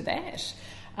affinity to that.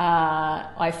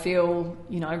 I feel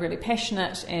really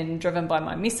passionate and driven by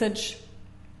my message.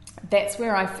 That's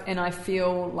where I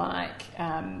feel like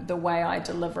the way I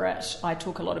deliver it, I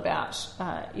talk a lot about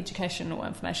education or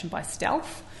information by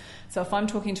stealth. So if I'm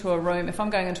talking to a room, if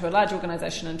I'm going into a large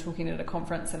organisation and talking at a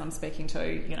conference and I'm speaking to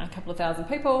a couple of thousand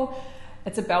people,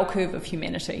 it's a bell curve of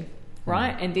humanity,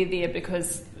 right? And they're there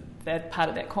because they're part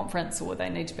of that conference or they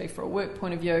need to be for a work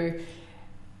point of view.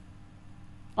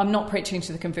 I'm not preaching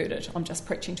to the converted. I'm just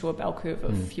preaching to a bell curve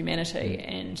of humanity,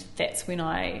 and that's when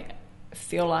I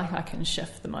feel like I can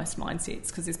shift the most mindsets,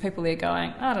 because there's people there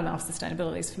going, I don't know if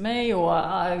sustainability is for me, or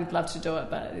I'd love to do it,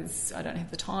 but I don't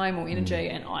have the time or energy,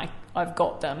 and I've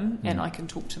got them, and I can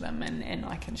talk to them, and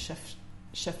I can shift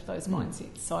those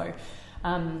mindsets. So,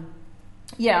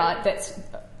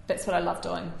 that's what I love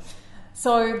doing.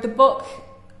 So the book,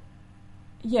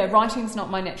 writing's not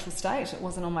my natural state. It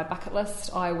wasn't on my bucket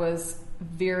list.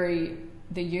 The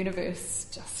universe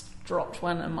just dropped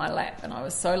one in my lap, and I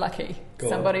was so lucky.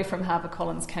 Somebody from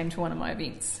HarperCollins came to one of my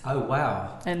events. Oh,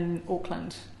 wow. In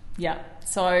Auckland. Yeah.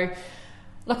 So,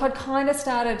 look, I'd kind of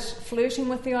started flirting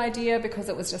with the idea because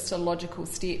it was just a logical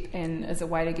step and as a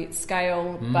way to get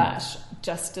scale, but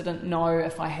just didn't know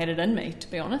if I had it in me, to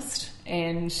be honest.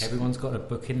 And everyone's got a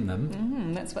book in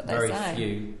them. That's what they say. Very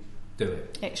few do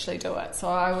it. Actually do it. So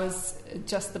I was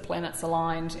just the planets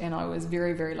aligned, and I was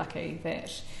very, very lucky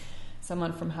that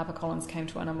someone from HarperCollins came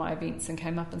to one of my events and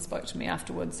came up and spoke to me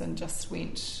afterwards and just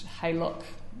went, hey, look,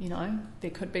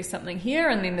 there could be something here.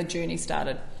 And then the journey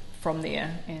started from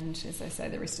there. And as they say,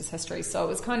 the rest is history. So it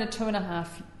was kind of 2.5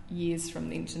 years from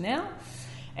then to now.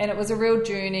 And it was a real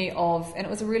journey and it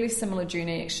was a really similar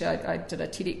journey. Actually, I did a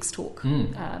TEDx talk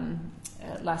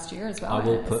last year as well. I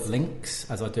will put links,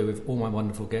 as I do with all my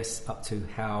wonderful guests, up to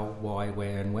how, why,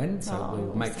 where and when. So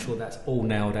we'll make sure that's all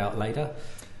nailed out later.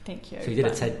 Thank you. So you did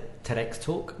a TEDx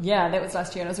talk? Yeah, that was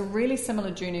last year. And it was a really similar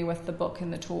journey with the book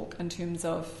and the talk in terms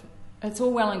of, it's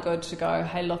all well and good to go,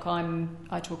 hey, look,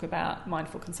 I talk about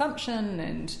mindful consumption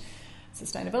and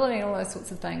sustainability and all those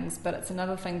sorts of things, but it's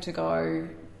another thing to go,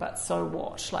 but so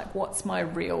what? Like, what's my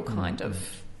real kind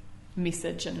of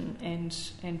message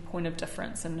and point of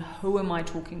difference, and who am I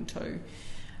talking to?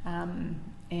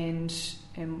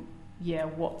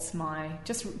 what's my,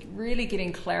 just really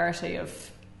getting clarity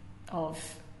of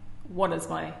what is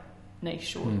my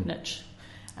niche or niche.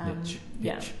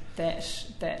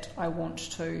 That I want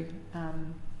to,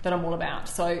 that I'm all about.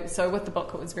 So with the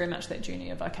book, it was very much that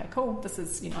journey of, okay, cool, this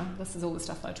is all the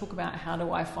stuff that I talk about. How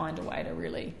do I find a way to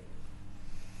really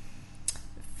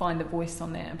find the voice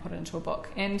on that and put it into a book?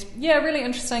 And really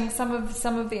interesting. Some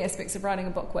of the aspects of writing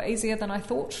a book were easier than I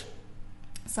thought.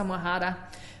 Some were harder.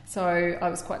 So I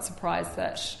was quite surprised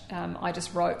that I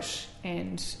just wrote,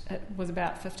 and it was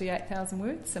about 58,000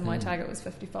 words, and my target was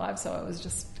 55. So it was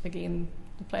just, again,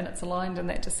 the planets aligned, and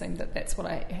that just seemed that that's what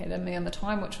I had in me in the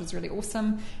time, which was really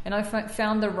awesome. And I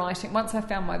found the writing, once I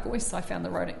found my voice, I found the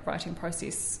writing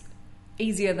process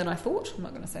easier than I thought. I'm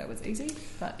not going to say it was easy,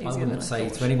 but easier than I thought. I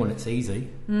wouldn't say to anyone it's easy.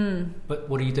 But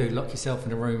what do? Lock yourself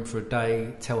in a room for a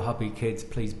day, tell hubby, kids,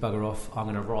 please bugger off, I'm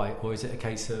going to write? Or is it a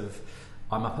case of,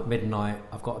 I'm up at midnight,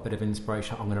 I've got a bit of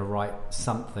inspiration, I'm going to write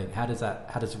something? How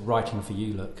does writing for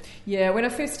you look? Yeah, when I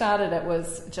first started, it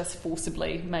was just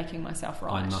forcibly making myself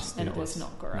write, and it was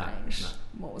not great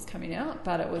what was coming out,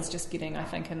 but it was just getting, I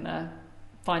think,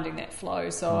 finding that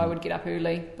flow. So I would get up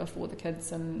early before the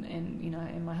kids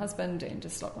and my husband, and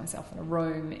just lock myself in a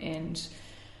room and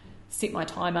set my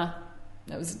timer.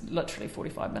 It was literally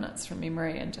 45 minutes from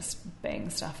memory, and just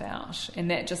bang stuff out, and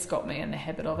that just got me in the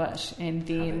habit of it. And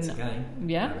then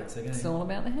it's all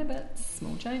about the habits,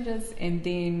 small changes. And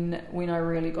then when I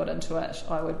really got into it,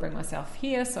 I would bring myself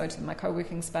here, so to my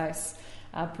co-working space,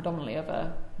 predominantly of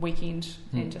a weekend,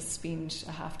 and just spend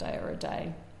a half day or a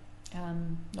day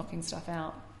knocking stuff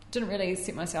out. Didn't really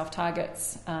set myself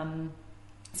targets,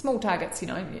 small targets.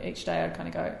 Each day I'd kind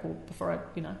of go, well, before I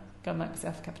go make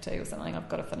myself a cup of tea or something, I've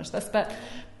got to finish this bit.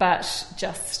 But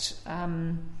just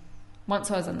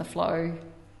once I was in the flow,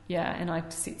 and I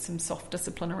set some soft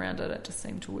discipline around it, it just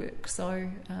seemed to work. So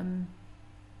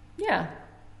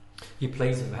You're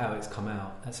pleased with how it's come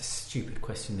out? That's a stupid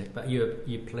question, Nick, but you're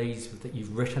pleased that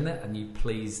you've written it, and you're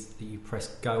pleased that you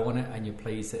pressed go on it, and you're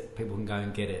pleased that people can go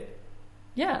and get it?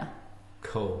 Yeah.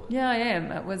 Cool. Yeah, I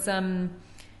am. It was,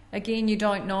 again, you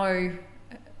don't know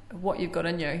what you've got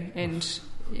in you, and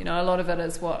a lot of it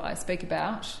is what I speak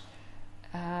about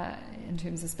in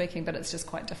terms of speaking, but it's just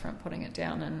quite different putting it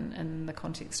down in the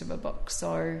context of a book.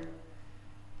 So,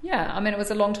 it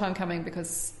was a long time coming,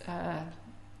 because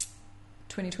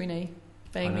 2020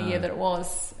 being the year that it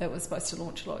was supposed to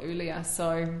launch a lot earlier.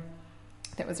 So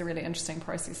that was a really interesting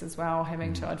process as well,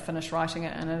 I'd finished writing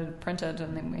it and it had printed,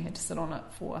 and then we had to sit on it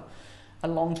for a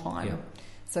long time. Yeah.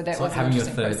 So that was an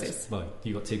interesting process. Well,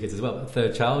 you got two kids as well, but a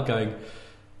third child going,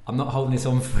 I'm not holding this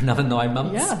on for another 9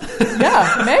 months.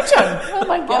 Yeah, imagine. Oh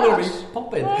my gosh. I would be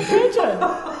popping. Imagine.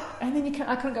 And then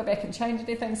I couldn't go back and change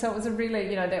anything. So it was a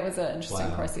really, that was an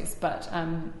interesting process. But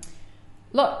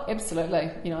look,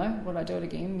 absolutely, would I do it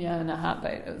again? Yeah, in a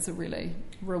heartbeat. It was a really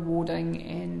rewarding,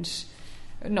 and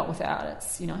not without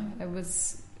its, it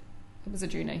was a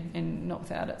journey, and not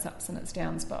without its ups and its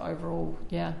downs. But overall,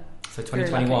 So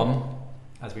 2021,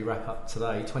 as we wrap up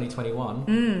today,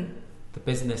 2021, the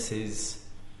business is...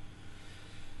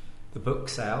 The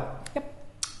book's out.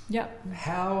 Yep.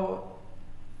 How...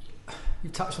 You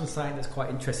touched on something that's quite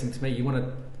interesting to me. You want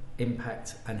to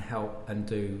impact and help and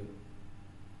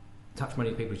touch as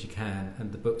many people as you can,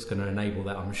 and the book's going to enable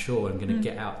that, I'm sure, and going to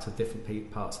get out to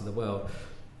different parts of the world.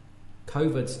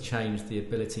 COVID's changed the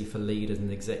ability for leaders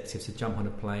and executives to jump on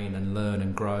a plane and learn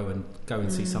and grow and go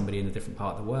and see somebody in a different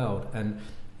part of the world. And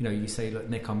you say, look,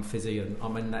 Nick, I'm fizzy and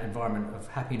I'm in that environment of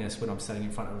happiness when I'm standing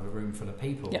in front of a room full of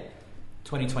people.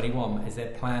 2021, is there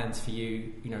plans for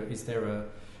you? Is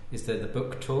there the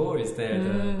book tour? Is there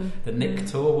the Nick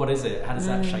tour? What is it? How does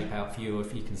that shape out for you,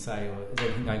 if you can say, or is there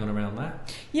anything going on around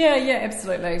that? Yeah,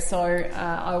 absolutely. So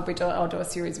I'll do a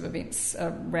series of events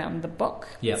around the book.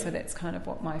 So that's kind of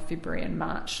what my February and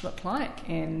March look like,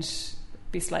 and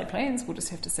best laid plans. We'll just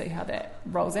have to see how that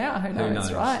rolls out. Who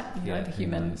knows, right? The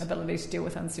human ability to deal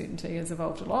with uncertainty has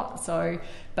evolved a lot. So,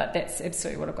 but that's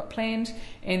absolutely what I've got planned.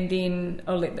 And then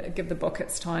I'll give the book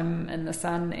its time in the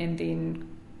sun, and then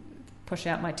push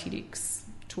out my TEDx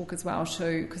talk as well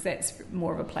too, because that's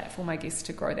more of a platform, I guess,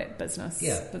 to grow that business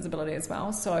visibility as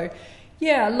well. So,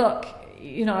 look,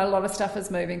 a lot of stuff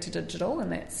is moving to digital, and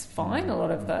that's fine. A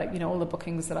lot of the, all the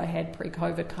bookings that I had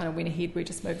pre-COVID kind of went ahead. We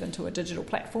just moved into a digital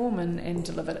platform and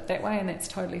delivered it that way, and that's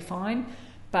totally fine.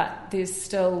 But there's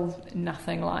still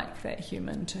nothing like that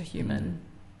human-to-human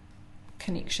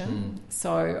connection.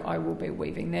 So I will be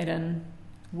weaving that in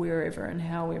wherever and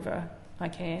however I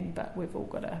can. But we've all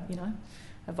got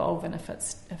a evolve, and if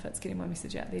it's getting my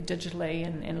message out there digitally,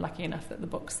 and lucky enough that the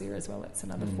book's there as well, it's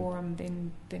another forum,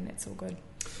 then that's all good.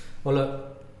 Well,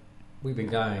 look, we've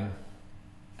been going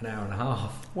an hour and a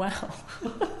half. Wow.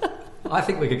 I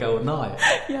think we could go all night.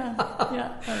 Yeah,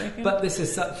 I reckon. But this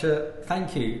is such a...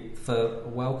 Thank you for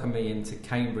welcoming me into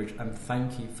Cambridge, and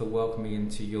thank you for welcoming me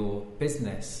into your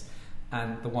business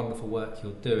and the wonderful work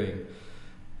you're doing.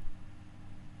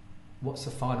 What's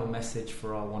the final message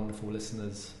for our wonderful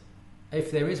listeners? If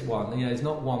there is one, there's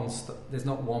not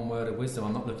one word of wisdom.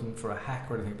 I'm not looking for a hack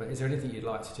or anything, but is there anything you'd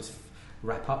like to just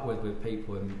wrap up with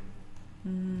people, and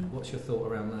what's your thought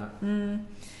around that?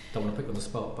 Don't want to put you on the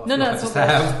spot, but no, it's all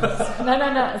good.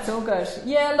 No, it's all good.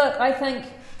 Yeah, look, I think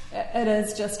it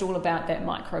is just all about that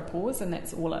micro pause, and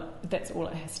that's all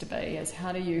it has to be. Is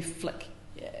how do you flick?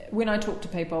 When I talk to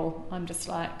people, I'm just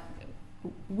like,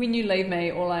 when you leave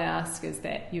me, all I ask is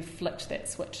that you've flicked that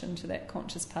switch into that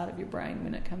conscious part of your brain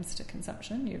when it comes to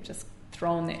consumption. You've just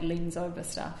thrown that lens over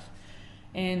stuff,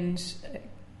 and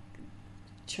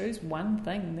choose one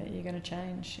thing that you're going to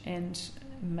change and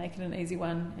make it an easy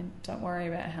one, and don't worry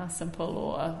about how simple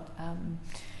or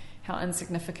how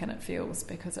insignificant it feels,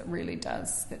 because it really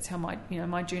does. That's how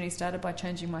my journey started, by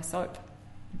changing my soap.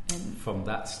 And from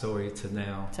that story to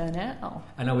now.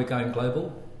 And are we going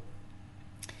global?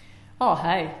 Oh,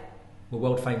 hey. We're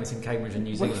world famous in Cambridge and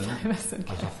New Zealand. World famous in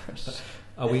Cambridge.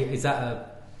 Are we? Is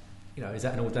that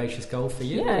an audacious goal for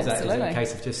you? Yeah, is absolutely. Is it a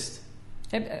case of just...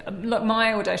 Look,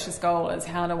 my audacious goal is,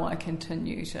 how do I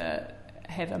continue to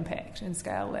have impact and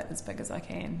scale that as big as I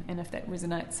can? And if that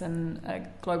resonates in a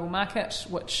global market,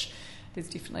 which there's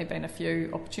definitely been a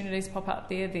few opportunities pop up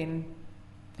there, then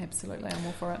absolutely, I'm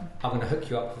all for it. I'm going to hook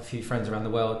you up with a few friends around the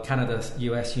world. Canada,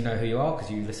 US, you know who you are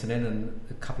because you listen in, and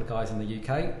a couple of guys in the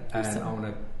UK. Awesome. And I want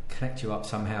to connect you up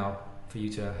somehow for you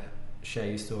to share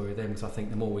your story with them, because I think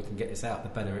the more we can get this out, the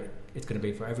better it's going to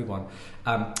be for everyone.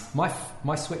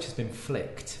 My switch has been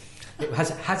flicked. It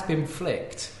has been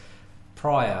flicked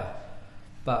prior,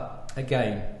 but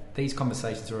again, these long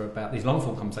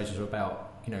form conversations are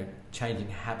about changing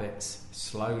habits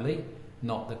slowly,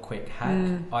 not the quick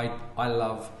hack. I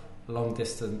love long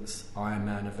distance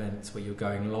Ironman events where you're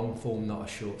going long form, not a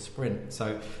short sprint.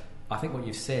 So I think what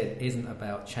you've said isn't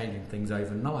about changing things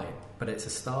overnight, but it's a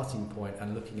starting point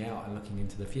and looking out and looking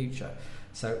into the future.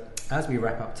 So as we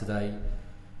wrap up today,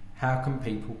 how can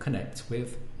people connect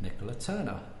with Nicola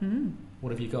Turner? What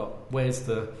have you got? Where's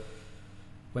the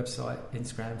website,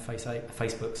 Instagram,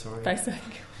 Facebook, sorry.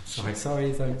 Facebook.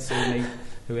 Sorry, don't sue me,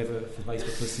 whoever for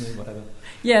Facebook listening, whatever.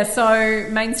 Yeah, so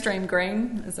Mainstream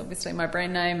Green is obviously my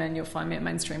brand name, and you'll find me at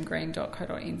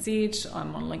mainstreamgreen.co.nz.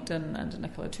 I'm on LinkedIn under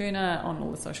Nicola Turner, on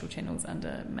all the social channels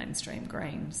under Mainstream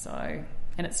Green. So,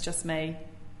 and it's just me.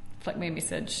 Flick me a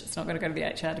message. It's not going to go to the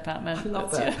HR department. I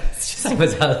love that. Same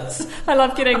as us. I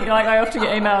love getting, I often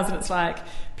get emails and it's like,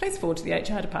 please forward to the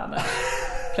HR department.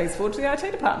 Please forward to the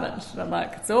IT department. And I'm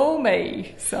like, it's all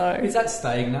me. So is that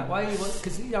staying that way?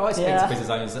 Because I speak to business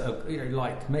owners that are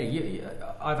like me.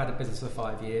 I've had a business for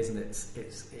 5 years, and it's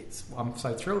I'm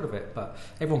so thrilled of it. But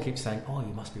everyone keeps saying, "Oh,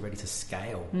 you must be ready to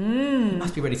scale. You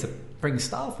must be ready to bring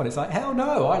staff on." It's like, hell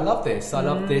no! I love this. I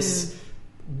love this.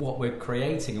 What we're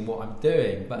creating and what I'm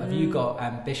doing. But have you got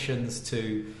ambitions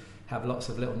to have lots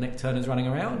of little Nick Turners running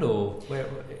around, or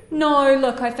No,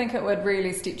 look, I think it would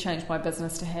really step change my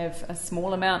business to have a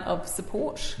small amount of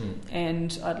support,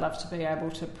 and I'd love to be able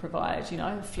to provide,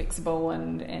 flexible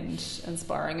and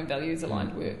inspiring and values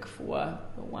aligned work for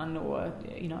one or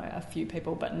a few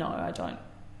people. But no, I don't.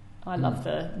 I love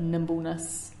the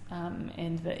nimbleness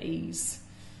and the ease,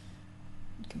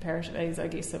 comparative ease, I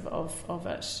guess, of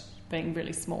it being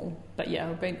really small. But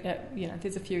yeah,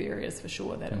 there's a few areas for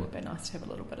sure that it would be nice to have a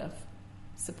little bit of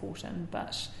support in.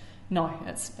 But no,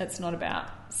 it's not about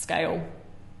scale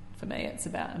for me. It's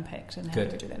about impact and how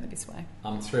do we do that in the best way.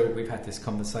 I'm thrilled we've had this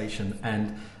conversation,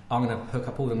 and I'm going to hook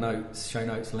up all the show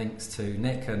notes, links to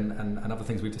Nick and other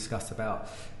things we've discussed about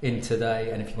in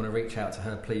today. And if you want to reach out to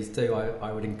her, please do.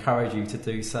 I would encourage you to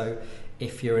do so.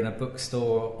 If you're in a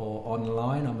bookstore or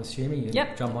online, I'm assuming you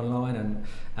jump online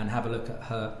and have a look at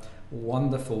her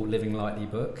wonderful Living Lightly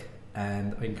book,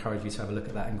 and I encourage you to have a look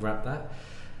at that and grab that.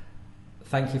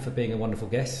 Thank you for being a wonderful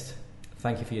guest.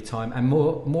 Thank you for your time, and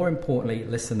more importantly,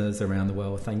 listeners around the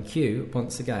world, thank you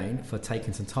once again for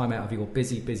taking some time out of your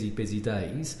busy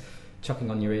days, chucking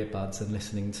on your earbuds and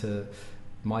listening to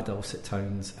my dulcet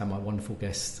tones and my wonderful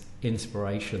guests'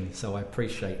 inspiration. So I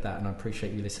appreciate that, and I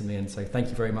appreciate you listening in. So thank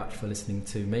you very much for listening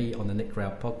to me on the Nick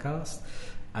Roud podcast,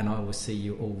 and I will see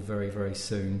you all very, very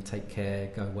soon. Take care,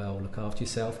 go well, look after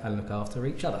yourself and look after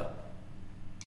each other.